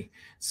registry.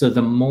 So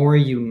the more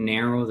you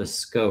narrow the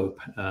scope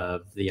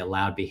of the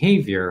allowed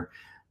behavior,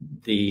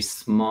 the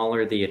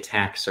smaller the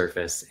attack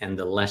surface and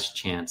the less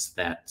chance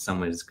that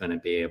someone is going to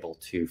be able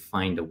to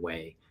find a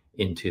way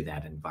into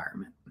that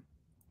environment.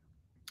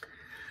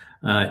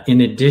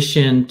 In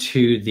addition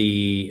to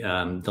the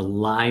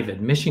live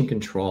admission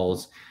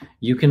controls,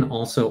 you can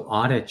also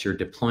audit your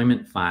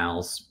deployment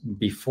files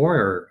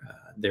before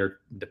they're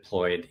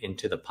deployed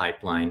into the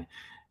pipeline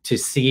to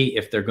see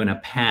if they're going to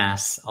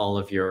pass all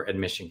of your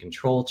admission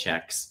control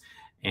checks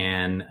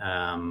and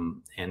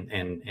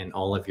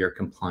all of your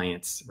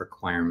compliance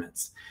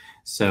requirements.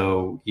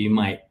 So you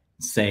might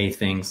say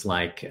things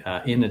like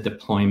in a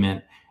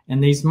deployment,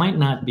 and these might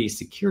not be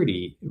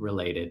security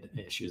related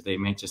issues. They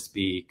might just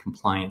be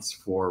compliance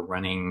for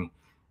running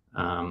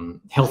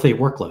healthy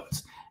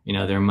workloads. You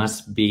know, there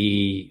must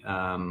be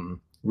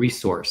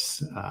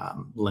resource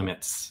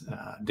limits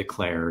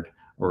declared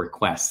or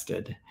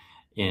requested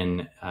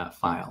in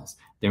files.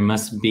 There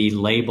must be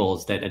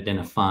labels that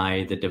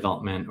identify the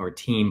development or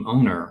team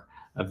owner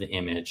of the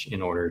image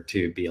in order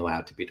to be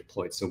allowed to be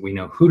deployed. So we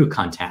know who to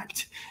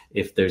contact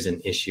if there's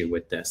an issue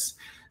with this.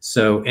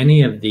 So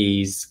any of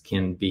these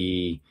can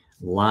be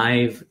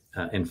live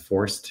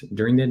enforced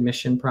during the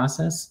admission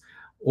process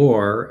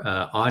or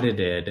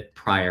audited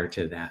prior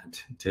to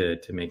that to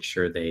make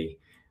sure they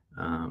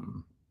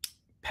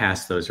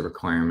pass those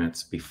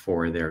requirements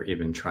before they're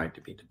even tried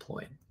to be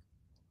deployed.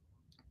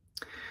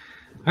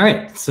 All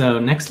right, so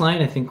next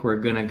slide, I think we're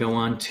going to go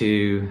on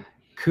to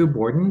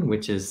KubeWarden,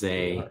 which is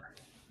a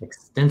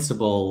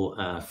extensible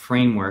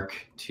framework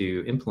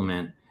to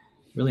implement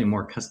really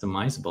more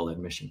customizable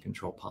admission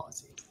control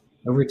policies.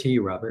 Over to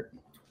you, Robert.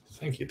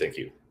 Thank you, thank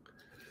you.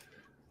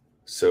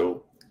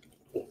 So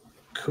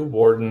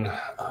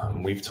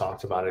KubeWarden, we've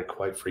talked about it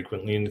quite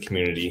frequently in the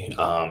community.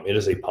 It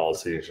is a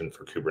policy engine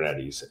for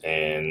Kubernetes,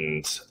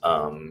 and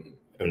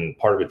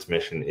part of its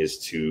mission is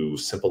to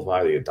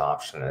simplify the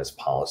adoption as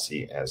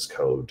policy as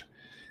code.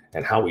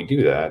 And how we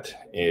do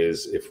that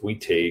is if we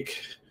take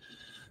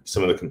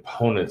some of the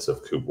components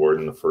of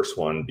KubeWarden, the first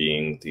one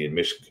being the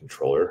admission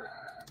controller,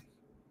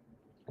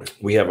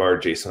 we have our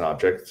JSON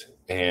object,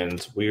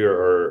 and we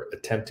are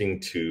attempting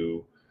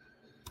to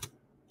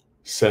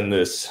send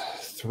this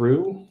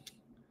through,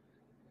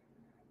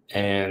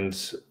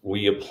 and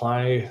we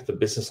apply the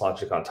business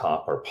logic on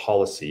top, our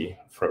policy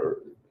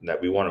that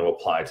we want to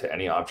apply to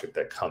any object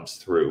that comes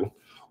through,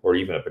 or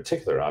even a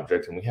particular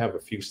object. And we have a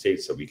few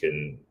states that we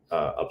can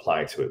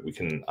apply to it. We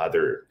can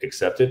either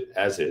accept it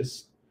as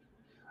is,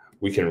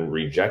 we can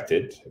reject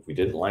it. If we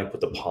didn't like what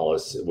the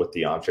policy, what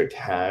the object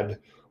had,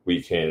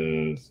 we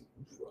can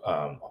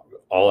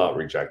all out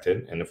reject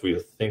it. And if we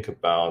think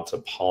about a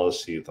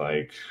policy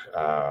like,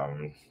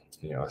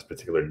 you know, a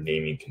particular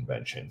naming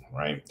convention,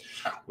 right?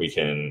 We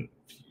can,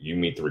 you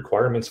meet the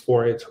requirements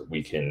for it,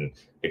 we can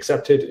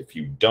accept it. If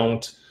you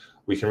don't,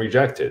 we can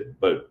reject it.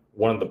 But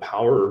one of the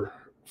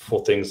powerful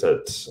things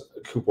that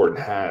KubeWarden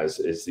has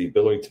is the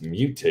ability to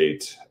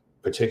mutate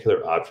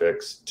particular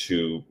objects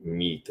to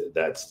meet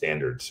that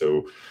standard.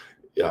 So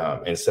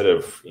instead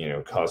of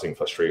causing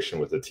frustration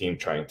with the team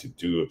trying to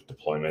do a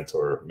deployment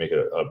or make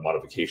a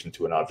modification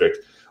to an object,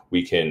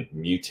 we can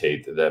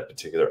mutate that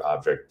particular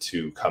object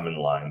to come in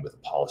line with the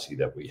policy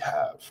that we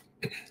have.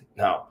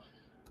 Now,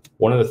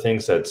 one of the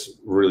things that's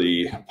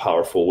really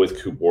powerful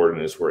with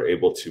KubeWarden is we're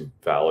able to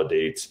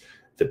validate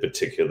the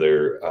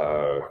particular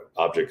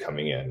object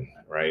coming in,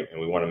 right? And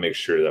we want to make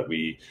sure that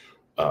we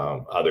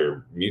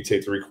either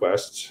mutate the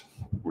request,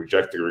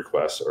 reject the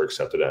request, or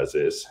accept it as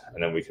is.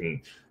 And then we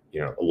can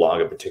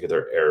log a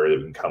particular error that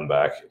we can come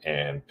back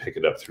and pick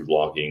it up through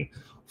logging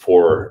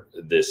for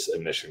this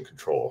emission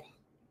control.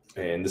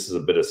 And this is a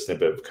bit of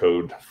snippet of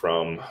code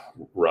from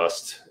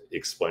Rust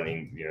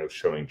explaining,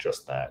 showing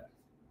just that.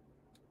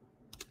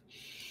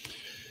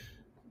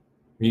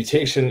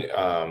 Mutation,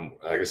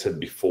 like I said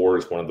before,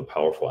 is one of the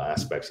powerful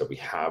aspects that we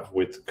have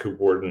with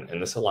KubeWarden,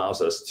 and this allows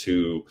us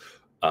to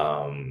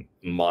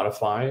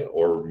modify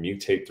or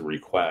mutate the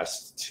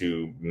request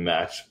to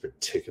match a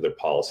particular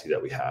policy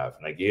that we have.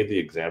 And I gave the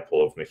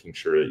example of making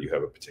sure that you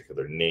have a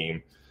particular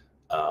name.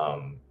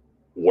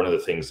 One of the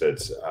things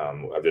that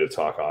I did a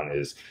talk on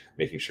is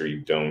making sure you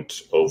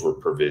don't over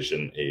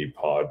provision a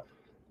pod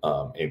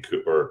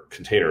or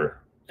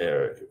container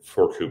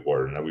for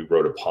KubeWarden. And we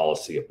wrote a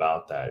policy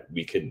about that.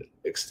 We can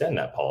extend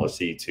that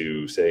policy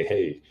to say,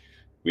 hey,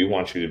 we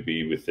want you to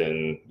be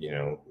within,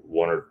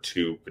 1 or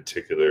 2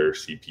 particular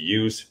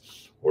CPUs,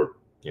 or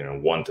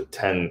 1 to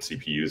 10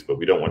 CPUs, but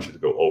we don't want you to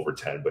go over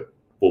 10, but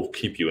we'll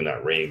keep you in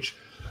that range.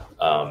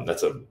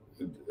 That's a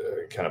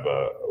kind of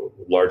a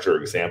larger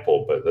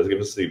example, but that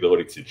gives us the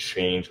ability to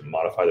change and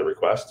modify the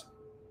request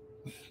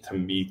to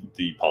meet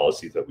the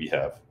policies that we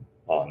have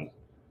on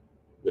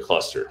the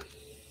cluster.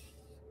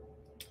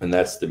 And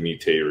that's the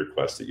mutate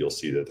request that you'll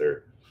see that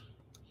there.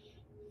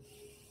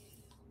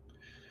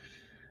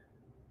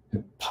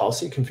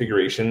 Policy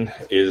configuration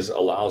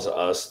allows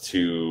us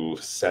to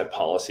set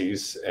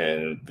policies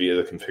and via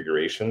the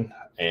configuration.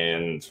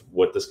 And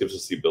what this gives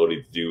us the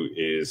ability to do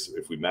is,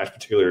 if we match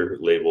particular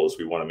labels,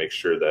 we want to make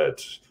sure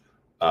that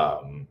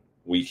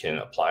we can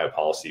apply a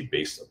policy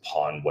based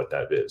upon what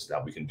that is.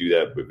 Now, we can do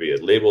that via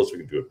labels, we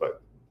can do it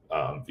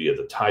via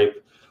the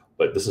type,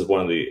 but this is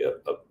one of the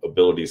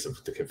abilities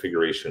of the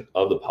configuration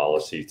of the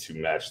policy to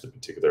match the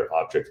particular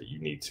object that you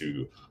need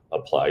to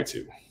apply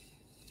to.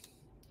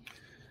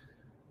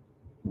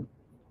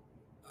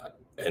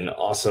 An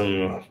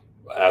awesome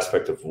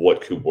aspect of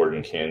what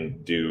KubeWarden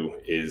can do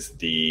is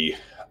the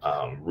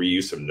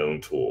reuse of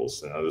known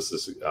tools. Now, this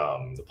is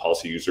the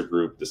policy user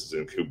group. This is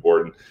in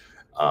KubeWarden.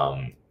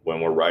 When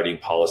we're writing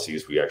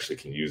policies, we actually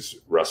can use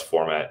Rust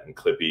format and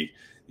Clippy.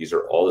 These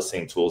are all the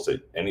same tools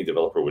that any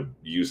developer would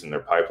use in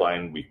their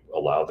pipeline. We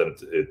allow them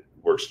to, it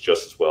works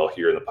just as well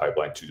here in the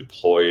pipeline to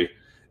deploy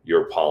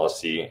your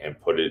policy and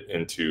put it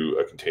into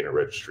a container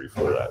registry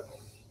for that.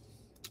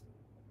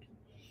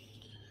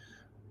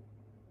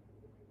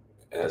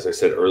 As I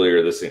said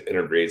earlier, this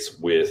integrates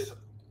with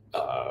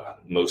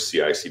most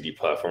CI/CD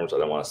platforms. I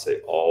don't want to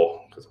say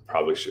all, because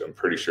I'm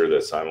pretty sure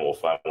that Simon will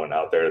find one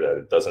out there that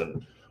it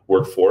doesn't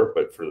work for,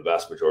 but for the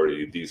vast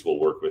majority, these will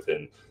work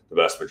within the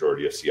vast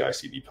majority of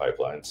CI/CD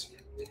pipelines.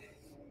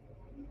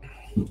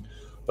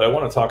 But I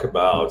want to talk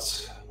about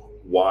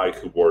why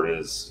KubeWarden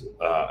is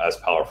as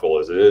powerful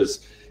as it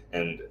is.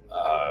 And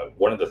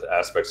one of the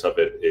aspects of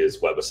it is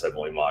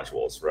WebAssembly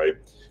modules, right?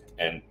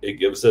 And it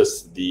gives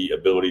us the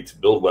ability to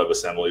build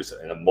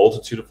WebAssemblies in a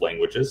multitude of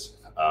languages,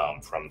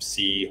 from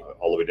C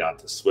all the way down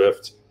to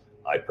Swift.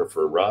 I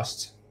prefer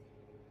Rust.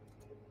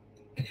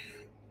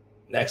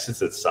 Next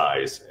is its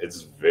size.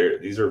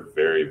 These are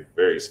very,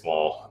 very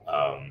small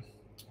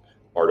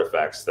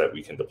artifacts that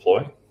we can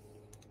deploy.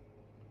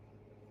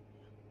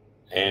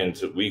 And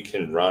we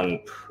can run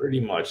pretty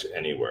much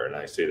anywhere. And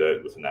I say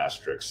that with an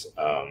asterisk,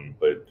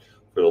 but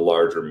for the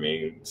larger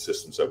main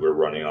systems that we're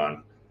running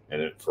on,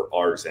 and for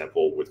our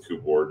example with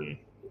KubeWarden,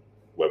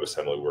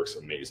 WebAssembly works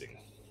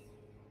amazing.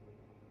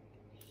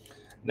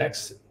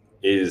 Next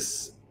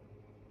is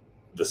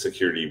the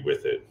security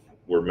with it.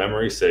 We're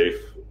memory safe.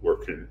 We're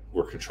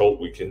controlled.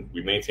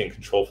 We maintain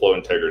control flow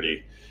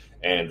integrity,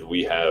 and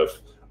we have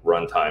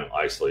runtime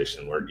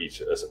isolation where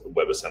each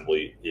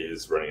WebAssembly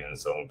is running in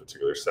its own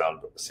particular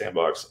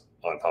sandbox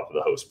on top of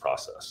the host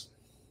process.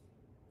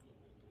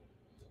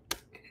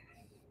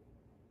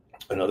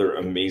 Another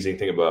amazing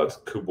thing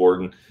about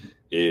KubeWarden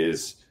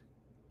is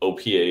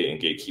OPA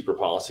and gatekeeper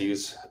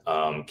policies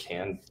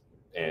can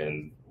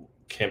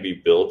be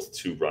built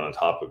to run on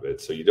top of it.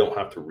 So you don't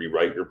have to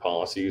rewrite your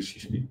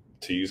policies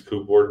to use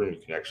KubeWarden. You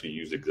can actually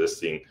use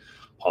existing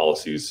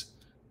policies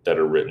that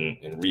are written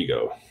in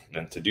Rego.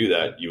 And to do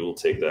that, you will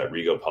take that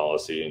Rego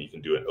policy and you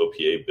can do an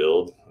OPA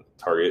build,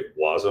 target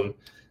WASM,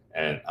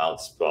 and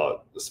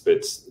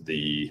spits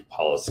the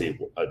policy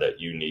that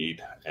you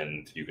need,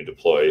 and you can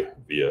deploy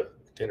via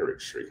container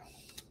registry.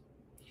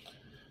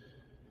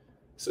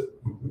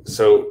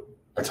 So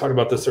I talked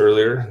about this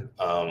earlier.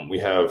 We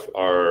have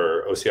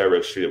our OCI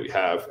registry that we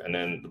have, and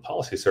then the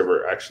policy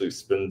server actually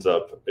spins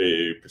up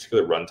a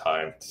particular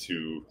runtime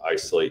to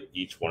isolate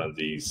each one of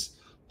these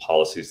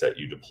policies that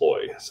you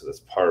deploy. So that's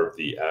part of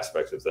the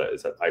aspect of that,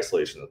 is that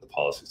isolation that the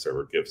policy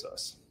server gives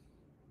us.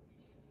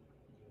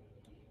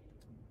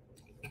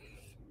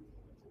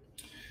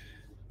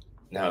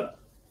 Now,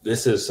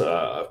 this is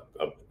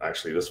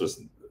actually, this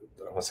was,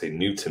 I want to say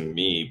new to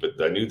me,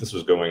 but I knew this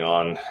was going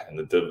on, and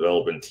the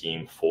development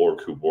team for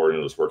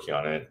KubeWarden was working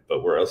on it.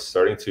 But we're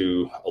starting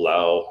to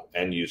allow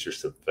end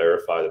users to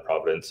verify the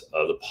provenance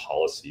of the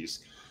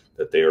policies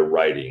that they are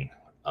writing.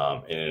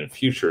 And in a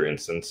future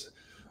instance,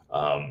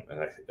 and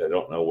I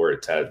don't know where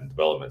it's at in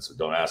development, so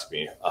don't ask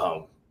me,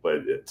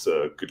 but it's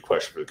a good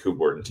question for the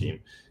KubeWarden team,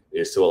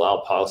 is to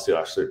allow policy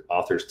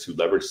authors to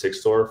leverage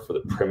SigStore for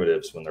the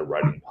primitives when they're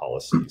writing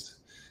policies.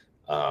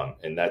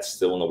 And that's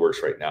still in the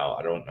works right now.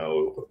 I don't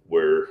know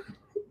where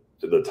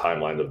the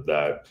timeline of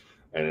that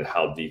and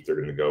how deep they're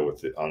going to go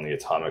with it on the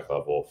atomic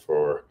level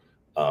for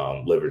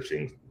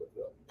leveraging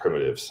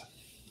primitives.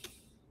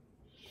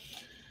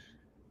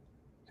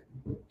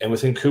 And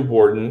within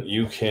KubeWarden,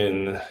 you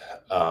can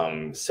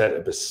set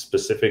a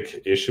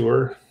specific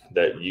issuer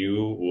that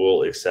you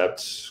will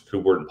accept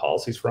KubeWarden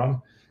policies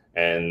from.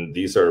 And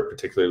these are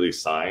particularly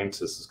signed.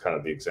 This is kind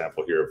of the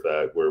example here of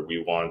that, where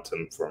we want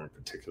them from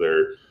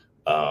particular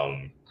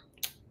a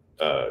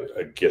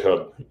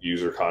GitHub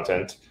user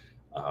content.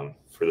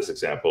 For this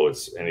example,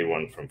 it's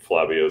anyone from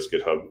Flavio's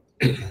GitHub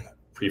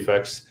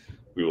prefix.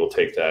 We will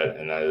take that,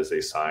 and that is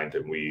a signed,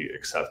 and we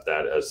accept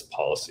that as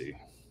policy.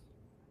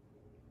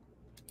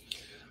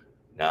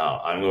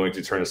 Now, I'm going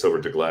to turn this over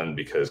to Glenn,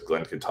 because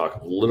Glenn can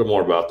talk a little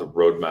more about the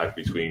roadmap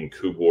between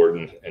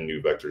KubeWarden and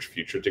NeuVector's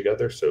future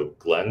together. So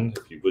Glenn,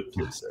 if you would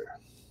please there.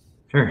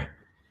 Sure.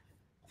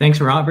 Thanks,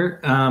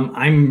 Robert.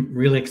 I'm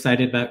really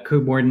excited about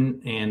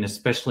KubeWarden, and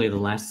especially the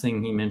last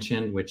thing he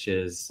mentioned, which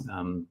is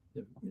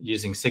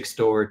using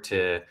SigStore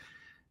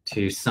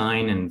to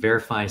sign and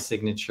verify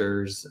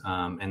signatures,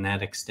 and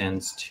that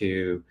extends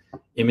to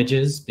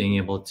images, being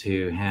able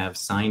to have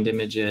signed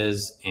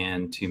images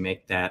and to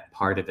make that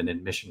part of an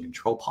admission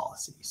control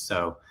policy.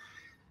 So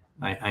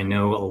I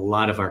know a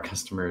lot of our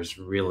customers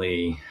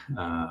really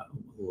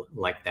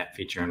like that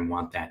feature and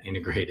want that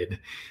integrated.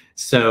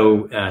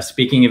 So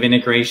speaking of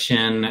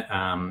integration,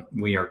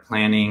 we are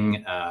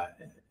planning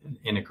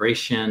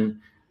integration.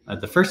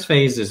 The first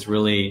phase is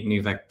really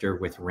NeuVector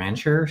with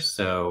Rancher.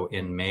 So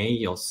in May,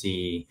 you'll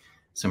see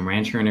some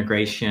Rancher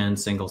integration,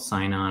 single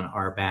sign-on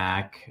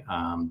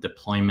RBAC,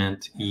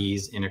 deployment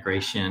ease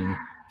integration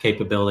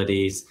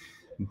capabilities.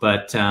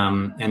 But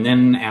and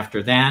then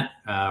after that,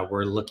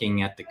 we're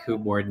looking at the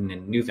KubeWarden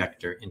and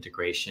NeuVector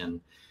integration.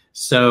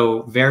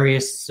 So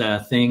various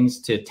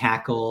things to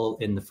tackle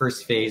in the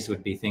first phase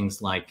would be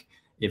things like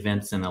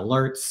events and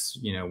alerts.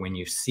 You know, when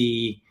you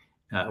see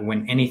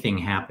when anything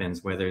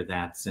happens, whether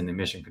that's an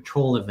admission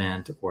control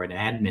event or an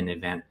admin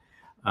event,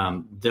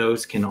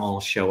 those can all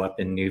show up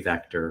in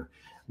NeuVector.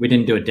 We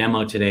didn't do a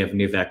demo today of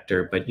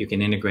NeuVector, but you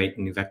can integrate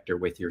NeuVector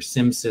with your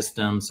SIM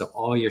system. So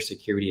all your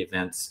security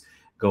events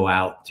go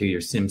out to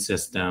your SIM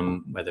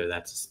system, whether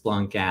that's a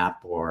Splunk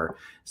app or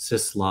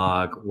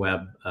syslog,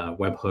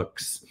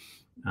 webhooks,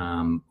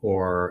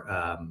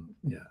 or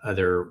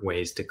other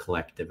ways to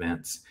collect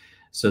events.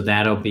 So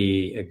that'll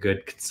be a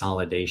good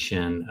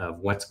consolidation of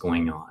what's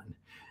going on.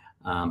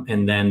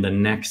 And then the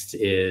next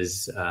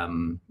is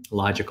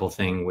logical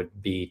thing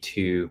would be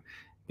to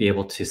be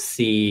able to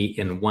see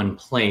in one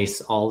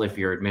place all of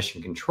your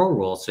admission control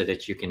rules so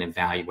that you can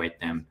evaluate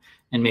them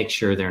and make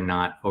sure they're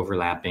not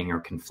overlapping or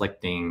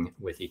conflicting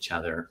with each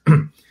other.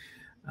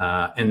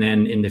 And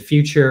then in the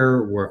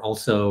future, we're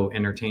also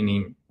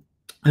entertaining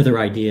other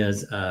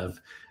ideas of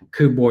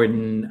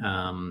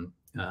KubeWarden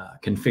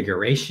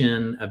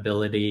configuration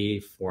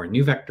ability for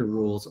NeuVector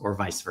rules or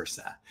vice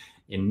versa.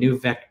 In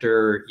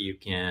NeuVector, you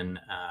can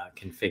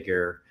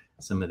configure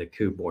some of the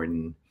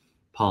KubeWarden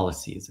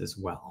policies as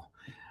well.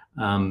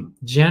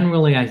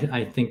 Generally,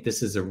 I think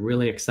this is a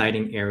really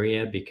exciting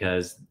area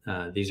because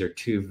these are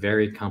two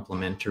very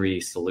complementary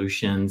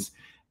solutions.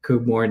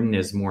 KubeWarden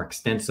is more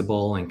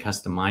extensible and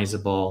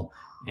customizable,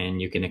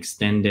 and you can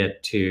extend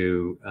it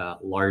to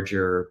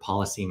larger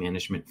policy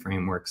management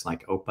frameworks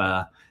like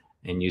OPA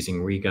and using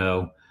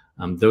Rego.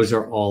 Those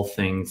are all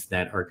things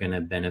that are going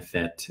to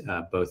benefit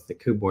both the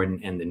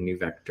KubeWarden and the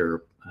NeuVector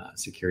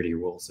security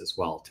rules as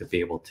well, to be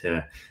able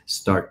to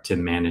start to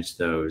manage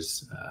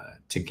those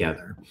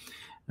together.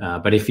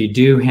 But if you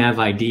do have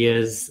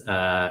ideas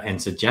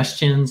and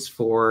suggestions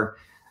for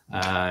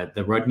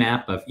the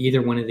roadmap of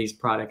either one of these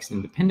products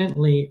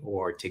independently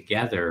or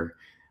together,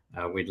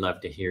 we'd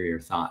love to hear your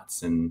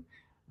thoughts. And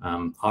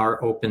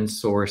our open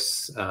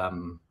source,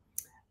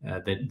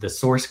 the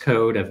source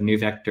code of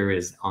NeuVector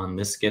is on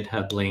this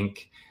GitHub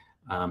link.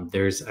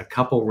 There's a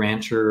couple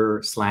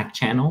Rancher Slack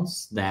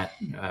channels that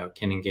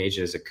can engage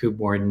as a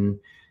KubeWarden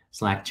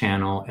Slack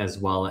channel, as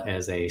well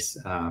as a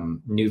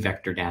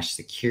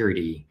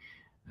NeuVector-security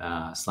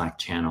Slack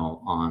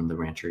channel on the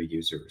Rancher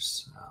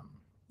users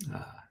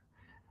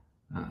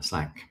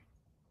Slack.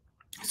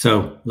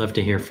 So love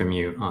to hear from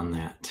you on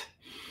that.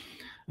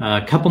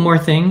 A couple more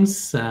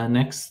things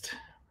next,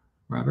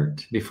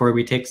 Robert, before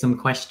we take some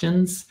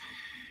questions.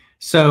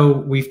 So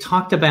we've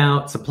talked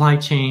about supply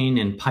chain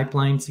and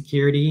pipeline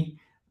security.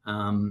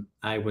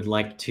 I would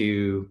like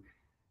to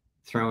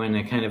throw in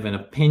a kind of an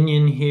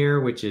opinion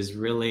here, which is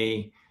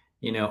really,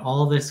 you know,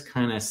 all this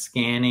kind of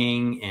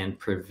scanning and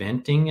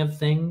preventing of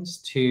things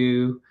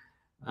to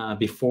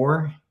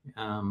before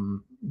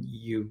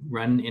you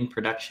run in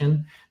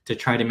production to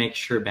try to make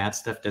sure bad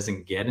stuff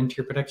doesn't get into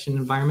your production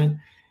environment.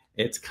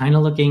 It's kind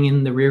of looking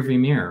in the rearview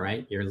mirror,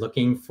 right? You're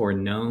looking for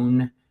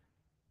known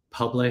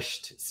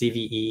published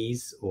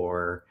CVEs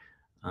or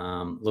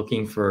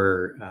looking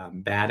for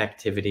bad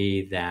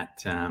activity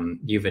that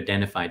you've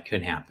identified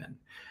could happen.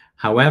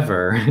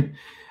 However,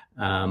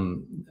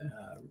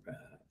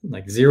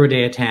 like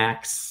zero-day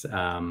attacks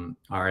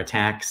are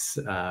attacks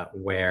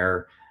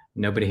where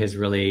nobody has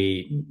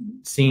really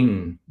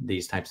seen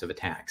these types of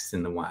attacks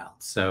in the wild.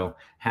 So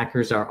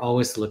hackers are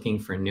always looking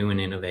for new and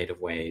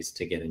innovative ways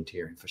to get into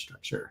your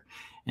infrastructure.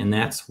 And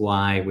that's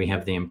why we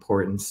have the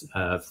importance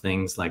of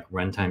things like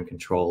runtime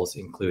controls,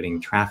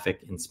 including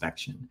traffic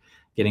inspection,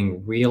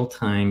 getting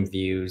real-time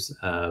views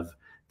of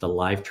the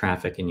live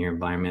traffic in your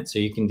environment so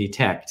you can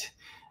detect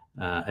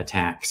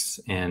attacks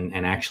and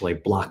actually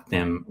block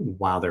them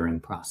while they're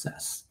in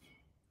process.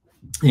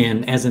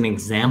 And as an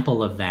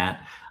example of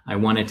that, I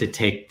wanted to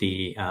take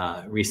the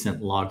recent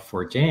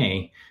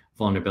Log4j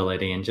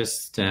vulnerability and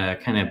just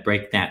kind of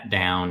break that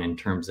down in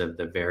terms of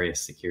the various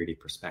security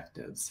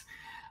perspectives.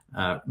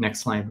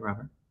 Next slide,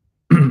 Robert.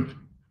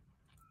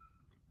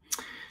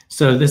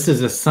 So this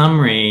is a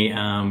summary.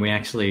 We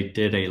actually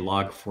did a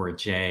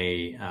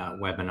Log4j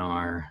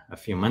webinar a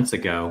few months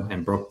ago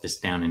and broke this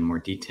down in more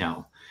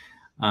detail.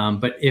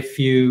 But if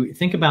you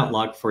think about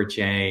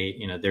Log4j,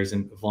 you know, there's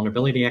a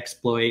vulnerability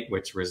exploit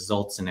which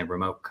results in a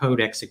remote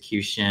code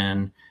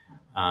execution,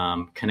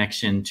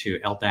 connection to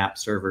LDAP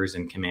servers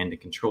and command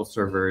and control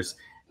servers.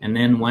 And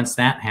then once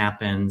that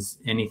happens,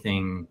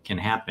 anything can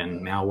happen: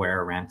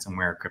 malware,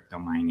 ransomware, crypto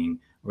mining,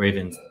 or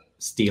even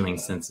stealing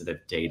sensitive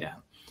data.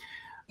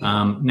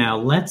 Now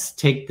let's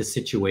take the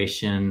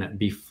situation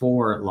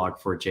before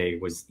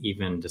Log4j was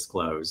even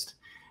disclosed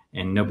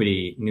and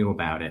nobody knew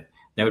about it.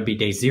 That would be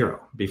day 0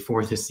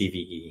 before the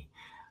CVE.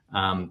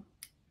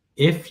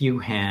 If you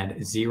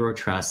had zero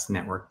trust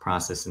network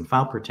process and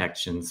file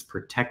protections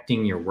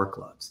protecting your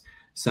workloads,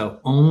 so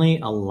only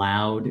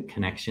allowed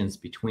connections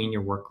between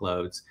your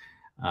workloads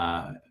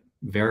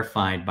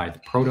verified by the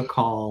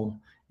protocol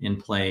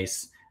in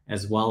place,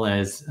 as well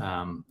as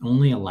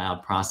only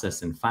allowed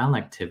process and file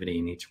activity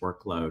in each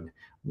workload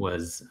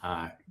was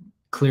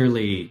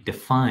clearly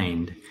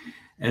defined,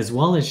 as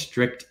well as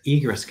strict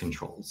egress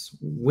controls.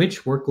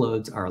 Which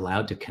workloads are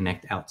allowed to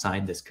connect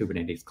outside this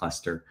Kubernetes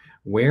cluster?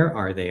 Where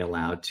are they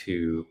allowed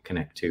to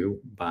connect to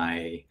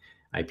by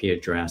IP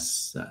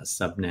address,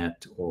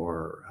 subnet,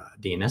 or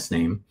DNS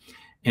name?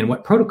 And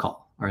what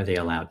protocol are they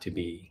allowed to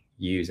be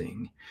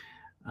using?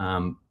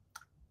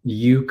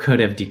 You could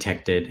have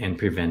detected and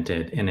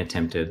prevented an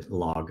attempted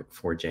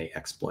Log4j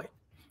exploit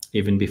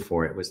even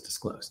before it was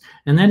disclosed.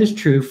 And that is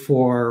true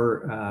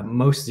for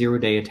most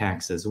zero-day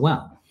attacks as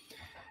well.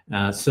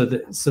 So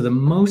the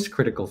most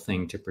critical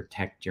thing to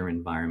protect your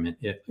environment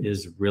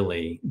is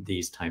really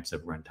these types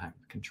of runtime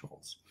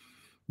controls.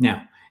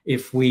 Now,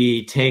 if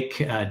we take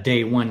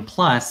day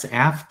 1+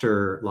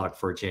 after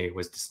Log4j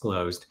was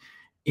disclosed,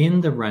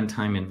 in the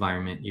runtime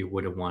environment, you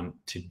would have wanted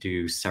to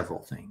do several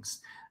things.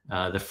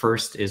 The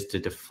first is to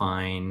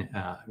define,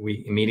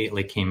 we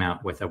immediately came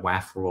out with a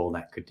WAF rule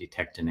that could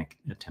detect an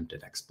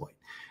attempted exploit.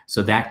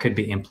 So that could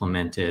be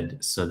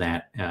implemented so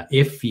that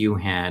if you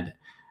had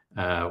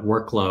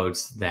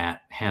workloads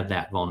that had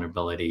that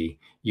vulnerability,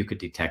 you could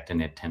detect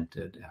an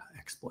attempted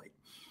exploit.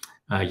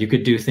 You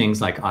could do things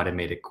like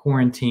automated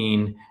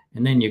quarantine,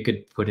 and then you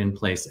could put in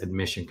place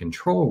admission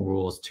control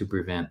rules to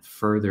prevent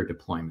further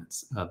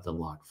deployments of the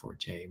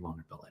Log4j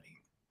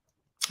vulnerability.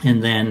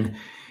 And then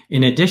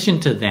in addition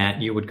to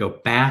that, you would go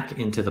back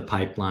into the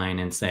pipeline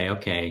and say,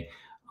 okay,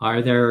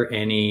 are there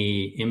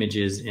any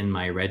images in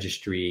my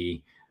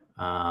registry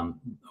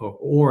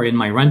or in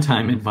my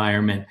runtime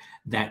environment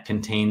that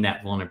contain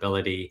that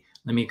vulnerability?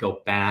 Let me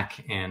go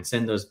back and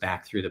send those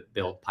back through the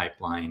build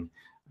pipeline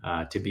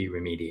to be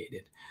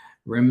remediated.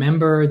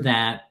 Remember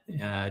that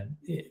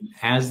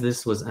as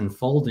this was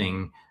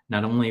unfolding,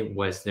 not only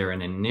was there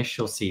an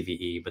initial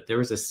CVE, but there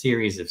was a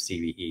series of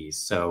CVEs.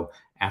 So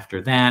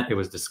after that, it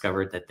was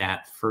discovered that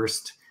that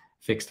first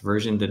fixed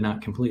version did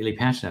not completely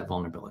patch that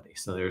vulnerability.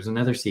 So there was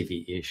another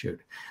CVE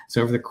issued.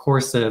 So over the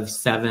course of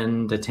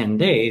 7 to 10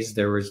 days,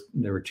 there were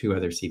 2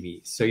 other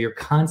CVEs. So you're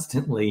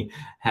constantly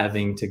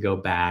having to go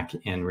back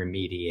and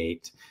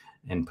remediate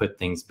and put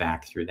things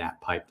back through that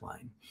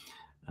pipeline.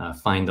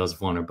 Find those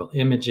vulnerable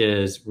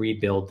images,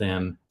 rebuild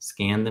them,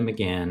 scan them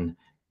again,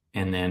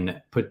 and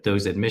then put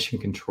those admission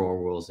control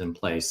rules in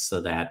place so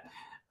that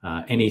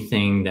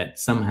anything that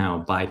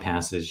somehow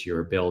bypasses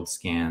your build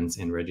scans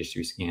and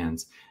registry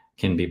scans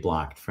can be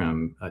blocked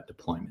from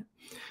deployment.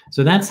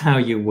 So that's how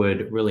you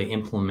would really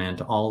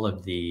implement all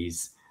of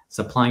these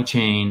supply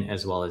chain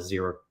as well as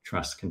zero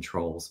trust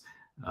controls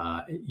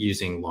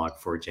using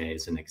Log4j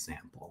as an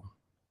example.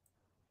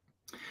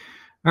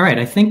 All right,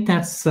 I think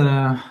that's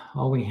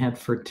all we had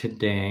for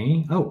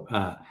today. Oh,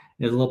 a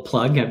little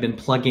plug. I've been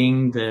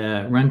plugging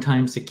the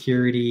Runtime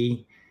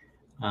Security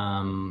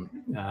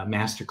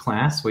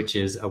Masterclass, which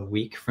is a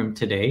week from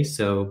today.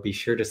 So be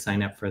sure to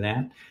sign up for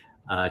that.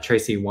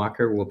 Tracy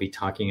Walker will be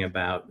talking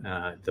about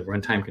the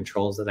runtime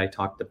controls that I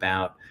talked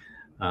about,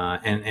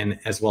 and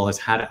as well as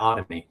how to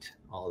automate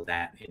all of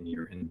that in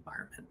your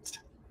environment.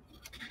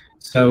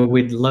 So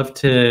we'd love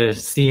to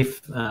see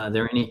if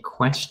there are any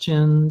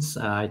questions.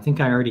 I think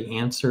I already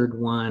answered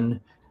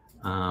one,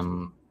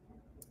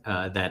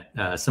 that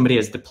somebody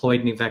has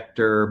deployed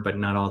NeuVector, but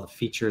not all the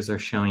features are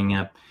showing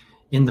up.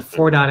 In the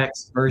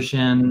 4.x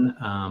version,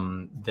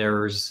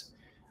 there's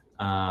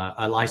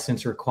a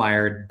license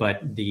required,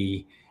 but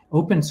the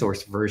open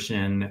source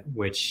version,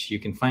 which you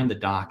can find the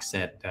docs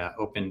at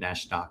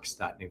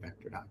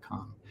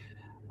open-docs.neuvector.com.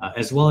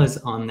 As well as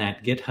on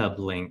that GitHub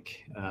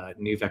link,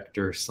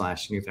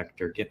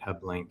 NeuVector/NeuVector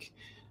GitHub link,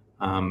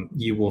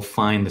 you will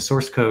find the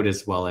source code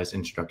as well as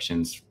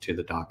instructions to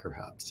the Docker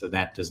Hub. So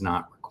that does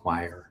not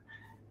require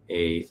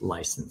a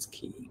license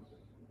key.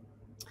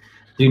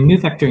 Do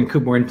NeuVector and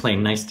KubeWarden play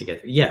nice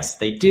together? Yes,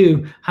 they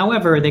do.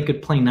 However, they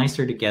could play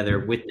nicer together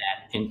with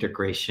that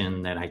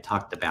integration that I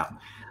talked about.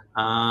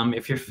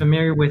 If you're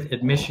familiar with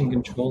admission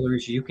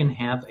controllers, you can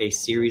have a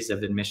series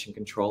of admission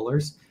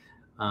controllers.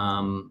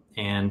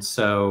 And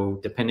so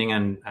depending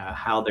on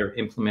how they're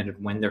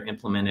implemented, when they're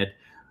implemented,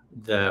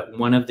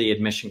 one of the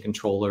admission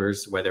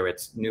controllers, whether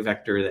it's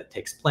NeuVector that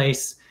takes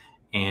place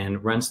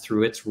and runs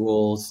through its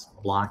rules,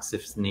 blocks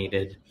if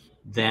needed,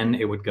 then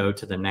it would go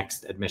to the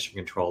next admission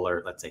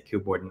controller, let's say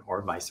KubeWarden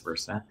or vice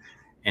versa.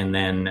 And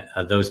then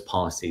those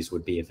policies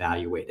would be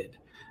evaluated.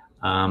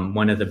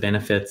 One of the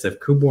benefits of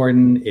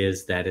KubeWarden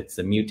is that it's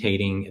a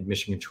mutating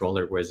admission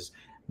controller, whereas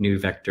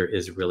NeuVector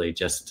is really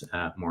just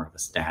more of a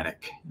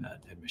static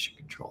admission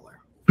controller.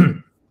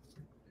 Let's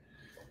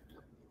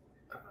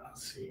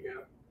see.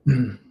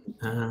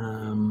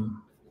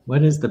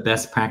 What is the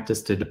best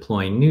practice to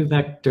deploy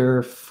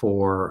NeuVector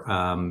for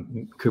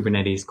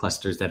Kubernetes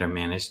clusters that are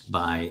managed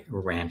by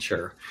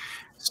Rancher?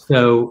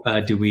 So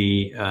do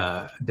we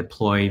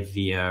deploy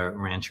via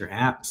Rancher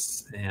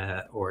apps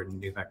or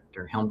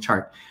NeuVector Helm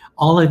chart?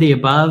 All of the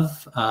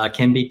above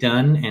can be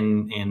done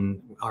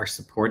and are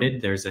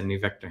supported. There's a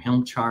NeuVector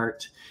Helm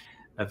chart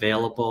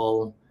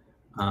available.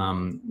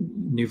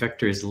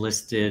 NeuVector is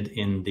listed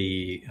in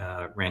the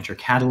Rancher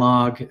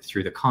catalog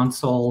through the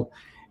console.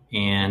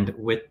 And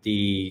with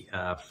the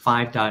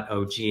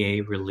 5.0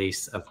 GA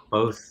release of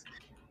both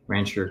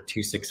Rancher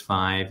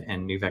 265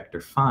 and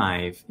NeuVector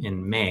 5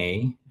 in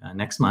May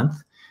next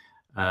month,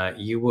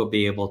 you will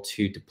be able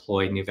to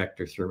deploy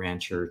NeuVector through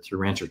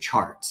Rancher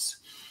charts.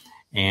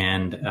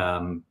 And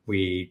then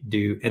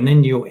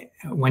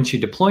once you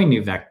deploy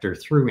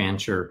NeuVector through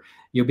Rancher,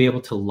 you'll be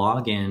able to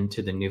log in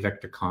to the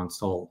NeuVector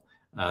console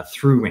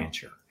through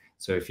Rancher.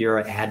 So if you're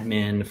an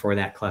admin for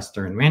that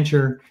cluster in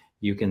Rancher,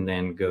 you can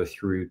then go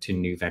through to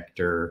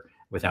NeuVector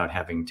without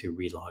having to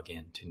relog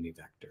in to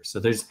NeuVector. So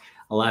there's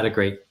a lot of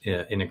great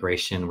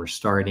integration we're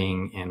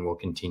starting and will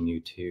continue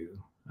to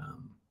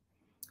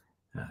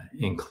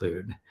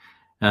include.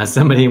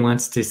 Somebody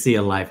wants to see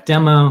a live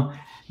demo.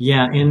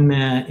 Yeah,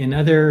 in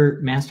other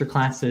master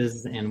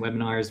classes and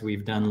webinars,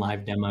 we've done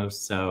live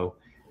demos. So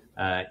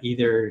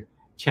either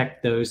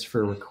check those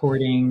for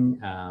recording,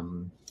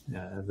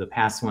 the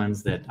past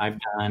ones that I've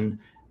done.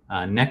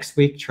 Next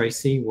week,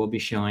 Tracy will be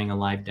showing a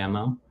live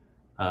demo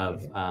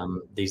of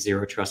the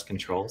Zero Trust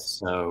controls.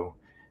 So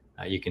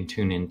you can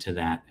tune into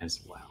that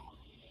as well.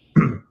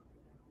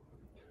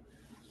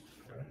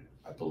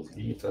 I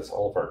believe that's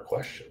all of our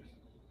questions.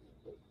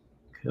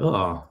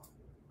 Cool.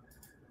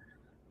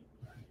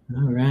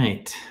 All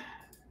right.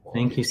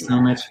 Thank you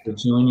so much for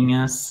joining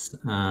us.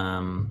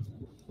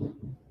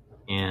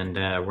 And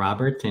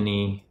Robert,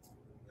 any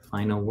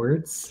final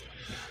words?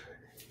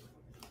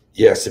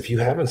 Yes, if you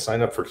haven't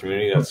signed up for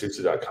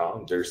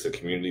community.SUSE.com, there's the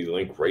community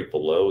link right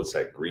below. It's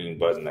that green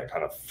button that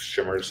kind of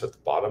shimmers at the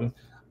bottom.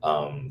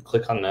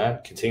 Click on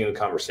that, continue the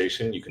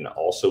conversation. You can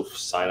also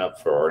sign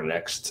up for our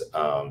next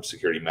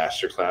security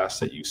masterclass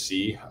that you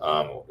see.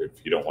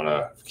 If you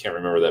can't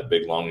remember that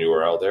big long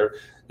URL there,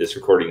 this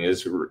recording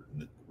is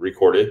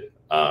recorded.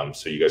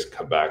 So you guys can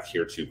come back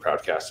here to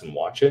Crowdcast and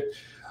watch it.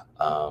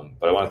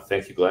 But I want to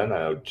thank you, Glenn. I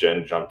know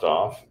Jen jumped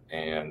off.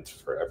 And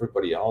for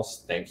everybody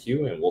else, thank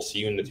you. And we'll see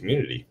you in the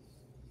community.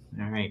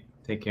 All right.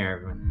 Take care,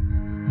 everyone.